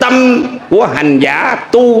nếu tâm của hành giả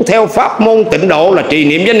tu theo pháp môn tịnh độ là trì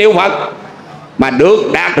niệm danh hiệu Phật mà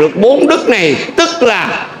đạt được 4 đức này, tức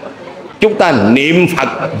là chúng ta niệm Phật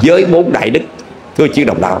với 4 đại đức, thưa chư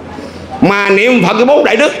đồng đạo. Mà niệm Phật với 4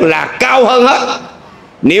 đại đức là cao hơn hết.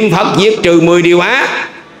 Niệm Phật diệt trừ 10 điều ác,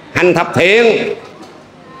 hành thập thiện,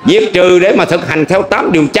 diệt trừ để mà thực hành theo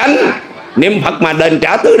 8 điều chánh. Niệm Phật mà đền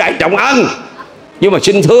trả tứ đại trọng ân. Nhưng mà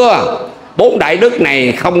xin thưa, 4 đại đức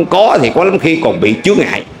này không có thì có lắm khi còn bị chướng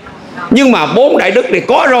ngại. Nhưng mà 4 đại đức này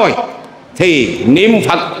có rồi thì niệm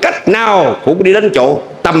Phật cách nào cũng đi đến chỗ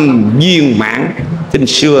tâm viên mãn. Xin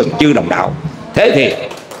xưa chư đồng đạo, thế thì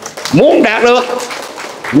muốn đạt được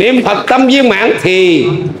niệm Phật tâm viên mãn thì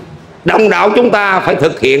đồng đạo chúng ta phải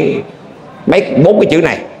thực hiện mấy 4 cái chữ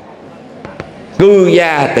này: cư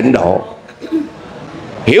gia tịnh độ.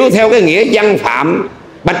 Hiểu theo cái nghĩa văn phạm,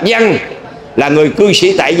 bạch văn là người cư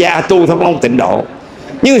sĩ tại gia tu theo mong tịnh độ.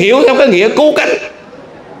 Nhưng hiểu theo cái nghĩa cứu cánh,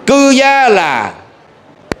 cư gia là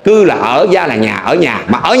cư là ở, gia là nhà, ở nhà.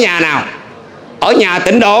 Mà ở nhà nào? Ở nhà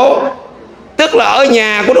tịnh độ, tức là ở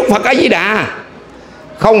nhà của Đức Phật A Di Đà.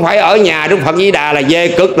 Không phải ở nhà Đức Phật A Di Đà là về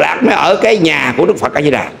cực lạc mới ở cái nhà của Đức Phật A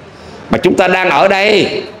Di Đà. Mà chúng ta đang ở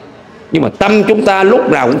đây, nhưng mà tâm chúng ta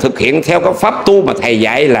lúc nào cũng thực hiện theo cái pháp tu mà thầy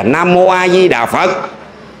dạy là Nam Mô A Di Đà Phật.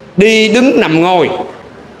 Đi đứng nằm ngồi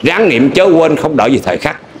ráng niệm chớ quên, không đợi gì thời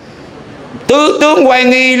khắc. Tứ tướng quay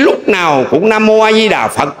nghi lúc nào cũng Nam Mô A Di Đà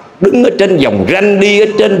Phật. Đứng ở trên dòng ranh, đi ở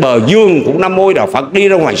trên bờ dương cũng Nam Mô A Di Đà Phật. Đi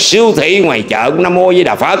ra ngoài siêu thị, ngoài chợ cũng Nam Mô A Di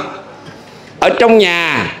Đà Phật. Ở trong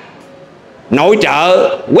nhà nội trợ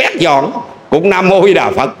quét dọn cũng Nam Mô A Di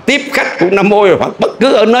Đà Phật. Tiếp khách cũng Nam Mô A Di Đà Phật. Bất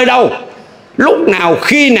cứ ở nơi đâu, lúc nào,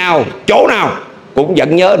 khi nào, chỗ nào cũng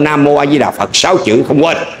vẫn nhớ Nam Mô A Di Đà Phật 6 chữ không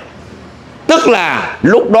quên. Tức là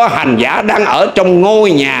lúc đó hành giả đang ở trong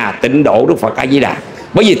ngôi nhà tịnh độ Đức Phật A Di Đà.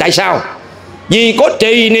 Bởi vì tại sao? Vì có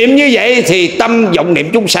trì niệm như vậy thì tâm vọng niệm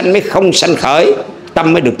chúng sanh mới không sanh khởi,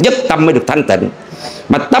 tâm mới được nhất, tâm mới được thanh tịnh.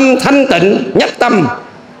 Mà tâm thanh tịnh, nhất tâm,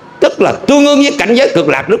 tức là tương ứng với cảnh giới cực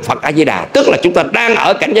lạc Đức Phật A Di Đà. Tức là chúng ta đang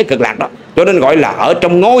ở cảnh giới cực lạc đó, cho nên gọi là ở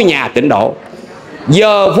trong ngôi nhà tịnh độ.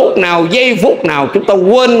 Giờ phút nào, giây phút nào chúng ta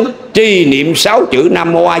quên trì niệm 6 chữ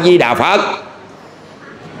Nam Mô A Di Đà Phật,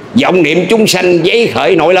 vọng niệm chúng sanh giấy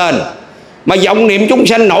khởi nổi lên. Mà vọng niệm chúng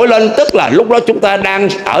sanh nổi lên tức là lúc đó chúng ta đang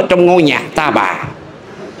ở trong ngôi nhà ta bà,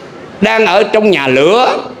 đang ở trong nhà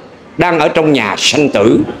lửa, đang ở trong nhà sanh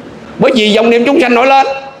tử. Bởi vì vọng niệm chúng sanh nổi lên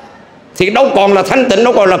thì đâu còn là thanh tịnh,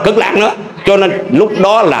 đâu còn là cực lạc nữa. Cho nên lúc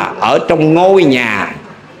đó là ở trong ngôi nhà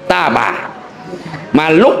ta bà. Mà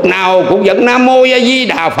lúc nào cũng vẫn Nam Mô A Di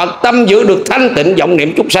Đà Phật, tâm giữ được thanh tịnh, vọng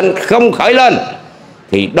niệm chúng sanh không khởi lên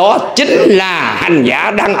thì đó chính là hành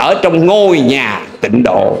giả đang ở trong ngôi nhà tịnh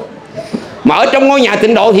độ. Mà ở trong ngôi nhà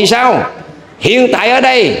tịnh độ thì sao? Hiện tại ở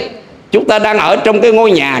đây chúng ta đang ở trong cái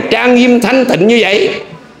ngôi nhà trang nghiêm thanh tịnh như vậy,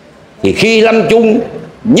 thì khi lâm chung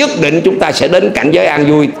nhất định chúng ta sẽ đến cảnh giới an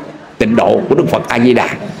vui tịnh độ của Đức Phật A Di Đà.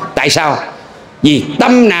 Tại sao? Vì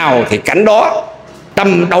tâm nào thì cảnh đó,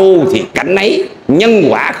 tâm đâu thì cảnh ấy, nhân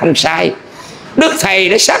quả không sai. Đức Thầy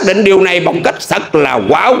đã xác định điều này một cách thật là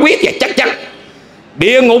quả quyết và chắc chắn.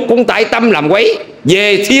 Địa ngục cũng tại tâm làm quấy,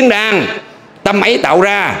 về thiên đàng tâm ấy tạo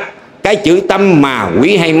ra. Cái chữ tâm mà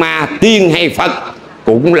quỷ hay ma, tiên hay Phật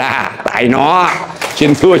cũng là tại nó.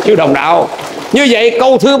 Xin thưa chư đồng đạo, như vậy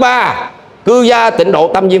câu thứ ba, cư gia tịnh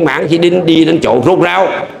độ tâm viên mãn, khi đi đến chỗ rốt ráo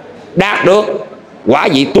đạt được quả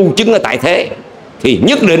vị tu chứng ở tại thế, thì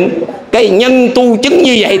nhất định cái nhân tu chứng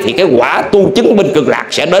như vậy thì cái quả tu chứng bên cực lạc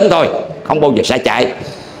sẽ đến thôi, không bao giờ sẽ chạy.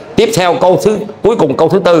 Tiếp theo câu cuối cùng, câu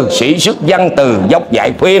thứ tư, sĩ xuất văn từ dốc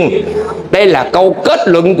giải khuyên. Đây là câu kết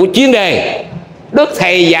luận của chuyên đề. Đức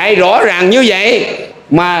Thầy dạy rõ ràng như vậy,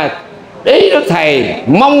 mà ý Đức Thầy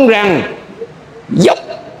mong rằng dốc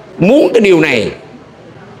muốn cái điều này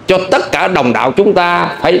cho tất cả đồng đạo chúng ta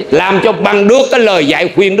phải làm cho bằng được cái lời dạy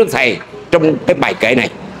khuyên Đức Thầy trong cái bài kệ này,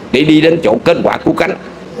 để đi đến chỗ kết quả cứu cánh.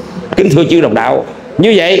 Kính thưa chư đồng đạo,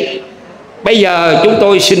 như vậy bây giờ chúng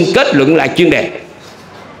tôi xin kết luận lại chuyên đề.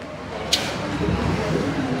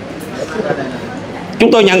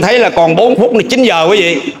 Chúng tôi nhận thấy là còn 4 phút là 9 giờ quý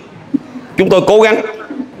vị. Chúng tôi cố gắng.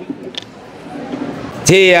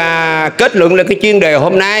 Thì kết luận là cái chuyên đề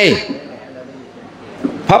hôm nay,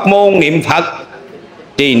 pháp môn niệm Phật,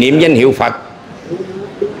 trì niệm danh hiệu Phật.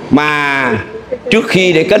 Mà trước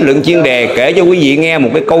khi để kết luận chuyên đề, kể cho quý vị nghe một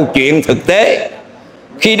cái câu chuyện thực tế.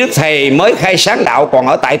 Khi Đức Thầy mới khai sáng đạo còn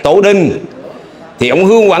ở tại Tổ Đình, thì ông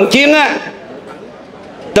Hương Quảng Chiến á,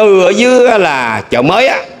 từ ở dưới là chợ mới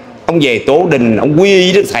á, ông về Tổ Đình, ông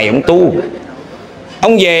quy Đức Thầy, ông tu.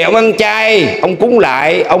 Ông về, ông ăn chay, ông cúng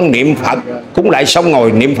lại, ông niệm Phật. Cúng lại xong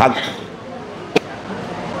ngồi niệm Phật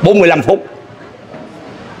 45 phút.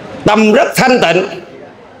 Tâm rất thanh tịnh.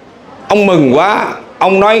 Ông mừng quá.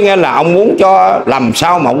 Ông nói nghe là ông muốn cho làm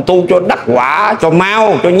sao mà ông tu cho đắc quả, cho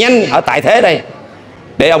mau, cho nhanh ở tại thế đây,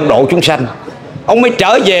 để ông độ chúng sanh. Ông mới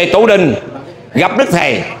trở về Tổ Đình gặp Đức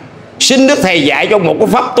Thầy, xin Đức Thầy dạy cho một cái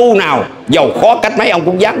pháp tu nào, dầu khó cách mấy ông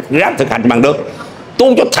cũng ráng thực hành bằng được,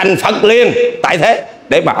 tu cho thành Phật liền tại thế,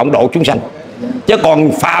 để mà ông độ chúng sanh. Chứ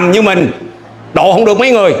còn phàm như mình độ không được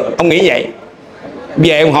mấy người. Ông nghĩ vậy.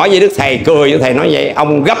 Về ông hỏi với Đức Thầy, cười với Thầy nói vậy,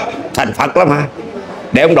 ông gấp thành Phật lắm hả,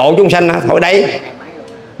 để ông độ chúng sanh hả? Thôi đây,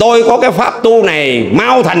 tôi có cái pháp tu này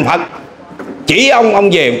mau thành Phật, chỉ ông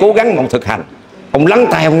về cố gắng ông thực hành. Ông lắng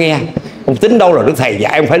tai ông nghe. Ông tính đâu là Đức Thầy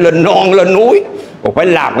dạy ông phải lên non lên núi, còn phải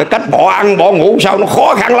làm cái cách bỏ ăn bỏ ngủ sao nó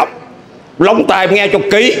khó khăn lắm. Lắng tai nghe cho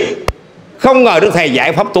kỹ. Không ngờ Đức Thầy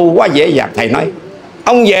dạy pháp tu quá dễ dàng. Thầy nói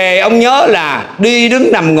ông về ông nhớ là đi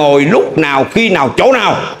đứng nằm ngồi lúc nào, khi nào, chỗ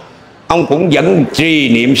nào ông cũng vẫn trì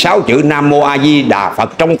niệm 6 chữ Nam Mô A Di Đà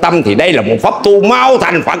Phật trong tâm, thì đây là một pháp tu mau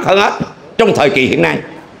thành Phật hơn hết trong thời kỳ hiện nay.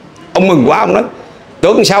 Ông mừng quá, ông nói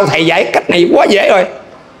tưởng sao Thầy dạy cách này quá dễ rồi.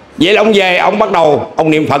 Vậy là ông về, ông bắt đầu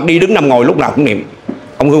ông niệm Phật, đi đứng nằm ngồi lúc nào cũng niệm.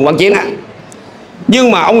 Ông Hương Quảng Chiến á.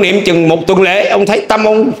 Nhưng mà ông niệm chừng 1 tuần lễ, ông thấy tâm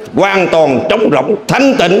ông hoàn toàn trống rỗng,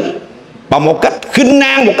 thanh tịnh, bằng một cách khinh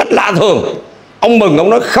an, một cách lạ thường. Ông mừng, ông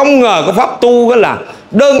nói không ngờ cái pháp tu đó là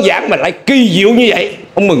đơn giản mà lại kỳ diệu như vậy.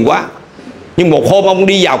 Ông mừng quá. Nhưng một hôm ông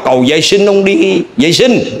đi vào cầu vệ sinh, ông đi vệ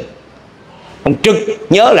sinh, ông trực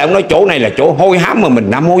nhớ lại, ông nói chỗ này là chỗ hôi hám mà mình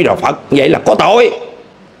Nam Mô Đạo Phật, vậy là có tội.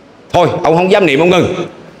 Thôi ông không dám niệm, ông ngừng.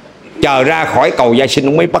 Chờ ra khỏi cầu vệ sinh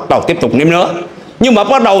ông mới bắt đầu tiếp tục niệm nữa. Nhưng mà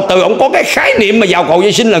bắt đầu từ ông có cái khái niệm mà vào cầu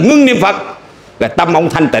vệ sinh là ngưng niệm Phật, là tâm ông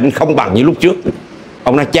thanh tịnh không bằng như lúc trước.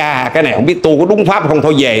 Ông nói cha, cái này không biết tu có đúng pháp không,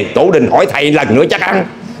 thôi về Tổ Đình hỏi Thầy lần nữa chắc ăn.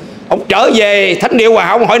 Ông trở về Thánh Điệu Hòa,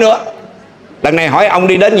 ông hỏi nữa. Lần này hỏi ông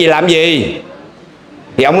đi đến gì làm gì,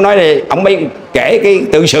 thì ông nói là ông mới kể cái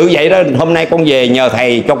tự sự vậy đó. Hôm nay con về nhờ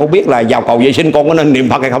Thầy cho con biết là vào cầu vệ sinh con có nên niệm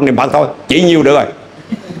Phật hay không niệm Phật thôi, chỉ nhiêu được rồi.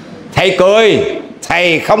 Thầy cười.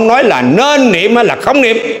 Thầy không nói là nên niệm hay là không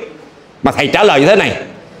niệm, mà Thầy trả lời như thế này.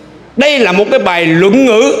 Đây là một cái bài luận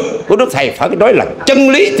ngữ của Đức Thầy, phải nói là chân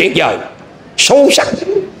lý tuyệt vời, sâu sắc.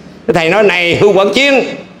 Thầy nói này Hương Quảng Chiến,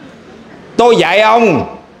 tôi dạy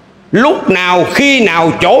ông lúc nào, khi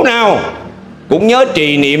nào, chỗ nào cũng nhớ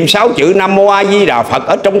trì niệm 6 chữ Nam Mô A Di Đà Phật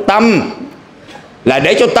ở trong tâm, là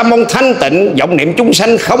để cho tâm ông thanh tịnh, vọng niệm chúng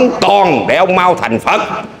sanh không còn, để ông mau thành Phật.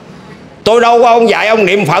 Tôi đâu có ông dạy ông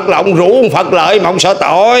niệm Phật là ông rủ ông Phật lợi mà ông sợ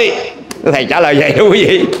tội. Thầy trả lời vậy quý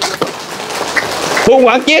vị. Hương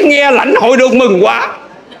Quảng Chiến nghe lãnh hội được mừng quá,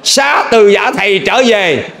 xá từ giả Thầy trở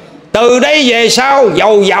về, Từ đây về sau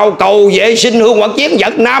dầu dào cầu vệ sinh hương quảng chiến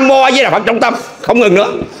vật Nam Mô A Di Đà Phật trong tâm, không ngừng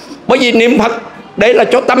nữa. Bởi vì niệm Phật để là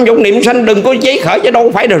cho tâm dụng niệm sanh, đừng có giấy khởi, chứ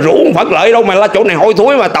đâu phải là rủ Phật lợi đâu mà là chỗ này hôi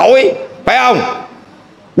thối mà tội, phải không?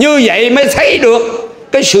 Như vậy mới thấy được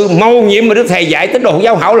cái sự mầu nhiệm mà Đức Thầy dạy tín đồ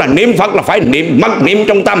giáo hảo là niệm Phật là phải niệm mật niệm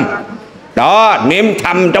trong tâm. Đó, niệm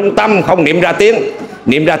thầm trong tâm, không niệm ra tiếng.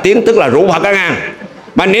 Niệm ra tiếng tức là rủ Phật đó nha.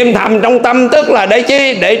 Mà niệm thầm trong tâm tức là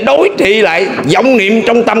để đối trị lại vọng niệm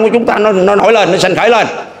trong tâm của chúng ta nó nổi lên, nó sanh khởi lên.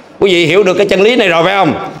 Quý vị hiểu được cái chân lý này rồi phải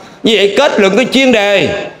không? Như vậy kết luận cái chuyên đề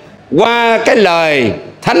qua cái lời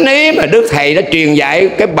thánh ý mà Đức Thầy đã truyền dạy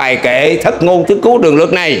cái bài kệ Thất Ngôn Thứ Cứu Đường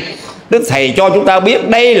Lược này. Đức Thầy cho chúng ta biết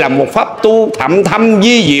đây là một pháp tu thậm thâm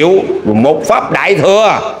vi diệu, một pháp đại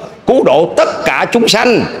thừa cứu độ tất cả chúng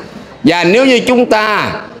sanh. Và nếu như chúng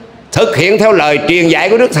ta thực hiện theo lời truyền dạy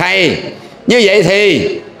của Đức Thầy, như vậy thì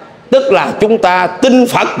tức là chúng ta tin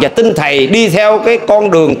Phật và tin Thầy, đi theo cái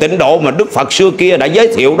con đường tịnh độ mà Đức Phật xưa kia đã giới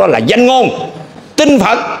thiệu, đó là danh ngôn. Tin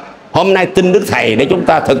Phật, hôm nay tin Đức Thầy để chúng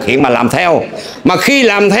ta thực hiện mà làm theo. Mà khi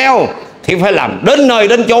làm theo thì phải làm đến nơi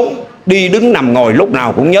đến chốn, đi đứng nằm ngồi lúc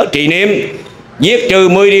nào cũng nhớ trì niệm, diệt trừ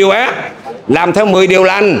 10 điều ác, làm theo 10 điều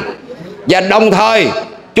lành. Và đồng thời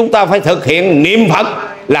chúng ta phải thực hiện niệm Phật,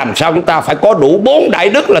 làm sao chúng ta phải có đủ 4 đại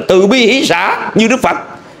đức là từ bi hỷ xả như Đức Phật,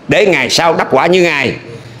 để ngày sau đắc quả như Ngài.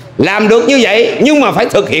 Làm được như vậy nhưng mà phải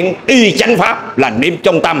thực hiện y chánh pháp là niệm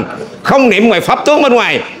trong tâm, không niệm ngoài pháp tướng bên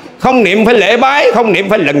ngoài, không niệm phải lễ bái, không niệm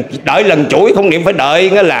phải đợi lần chuỗi, không niệm phải đợi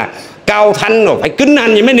nghĩa là cao thanh rồi phải kính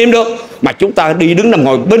anh thì mới niệm được. Mà chúng ta đi đứng nằm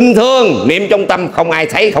ngồi bình thường, niệm trong tâm, không ai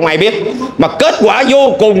thấy, không ai biết, mà kết quả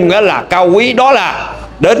vô cùng nghĩa là cao quý, đó là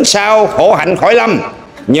đến sau khổ hạnh khỏi lâm,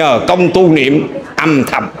 nhờ công tu niệm âm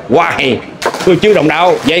thầm hoài. Thưa chư đồng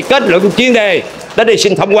đạo, vậy kết luận chuyên đề đến đây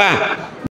xin thông qua.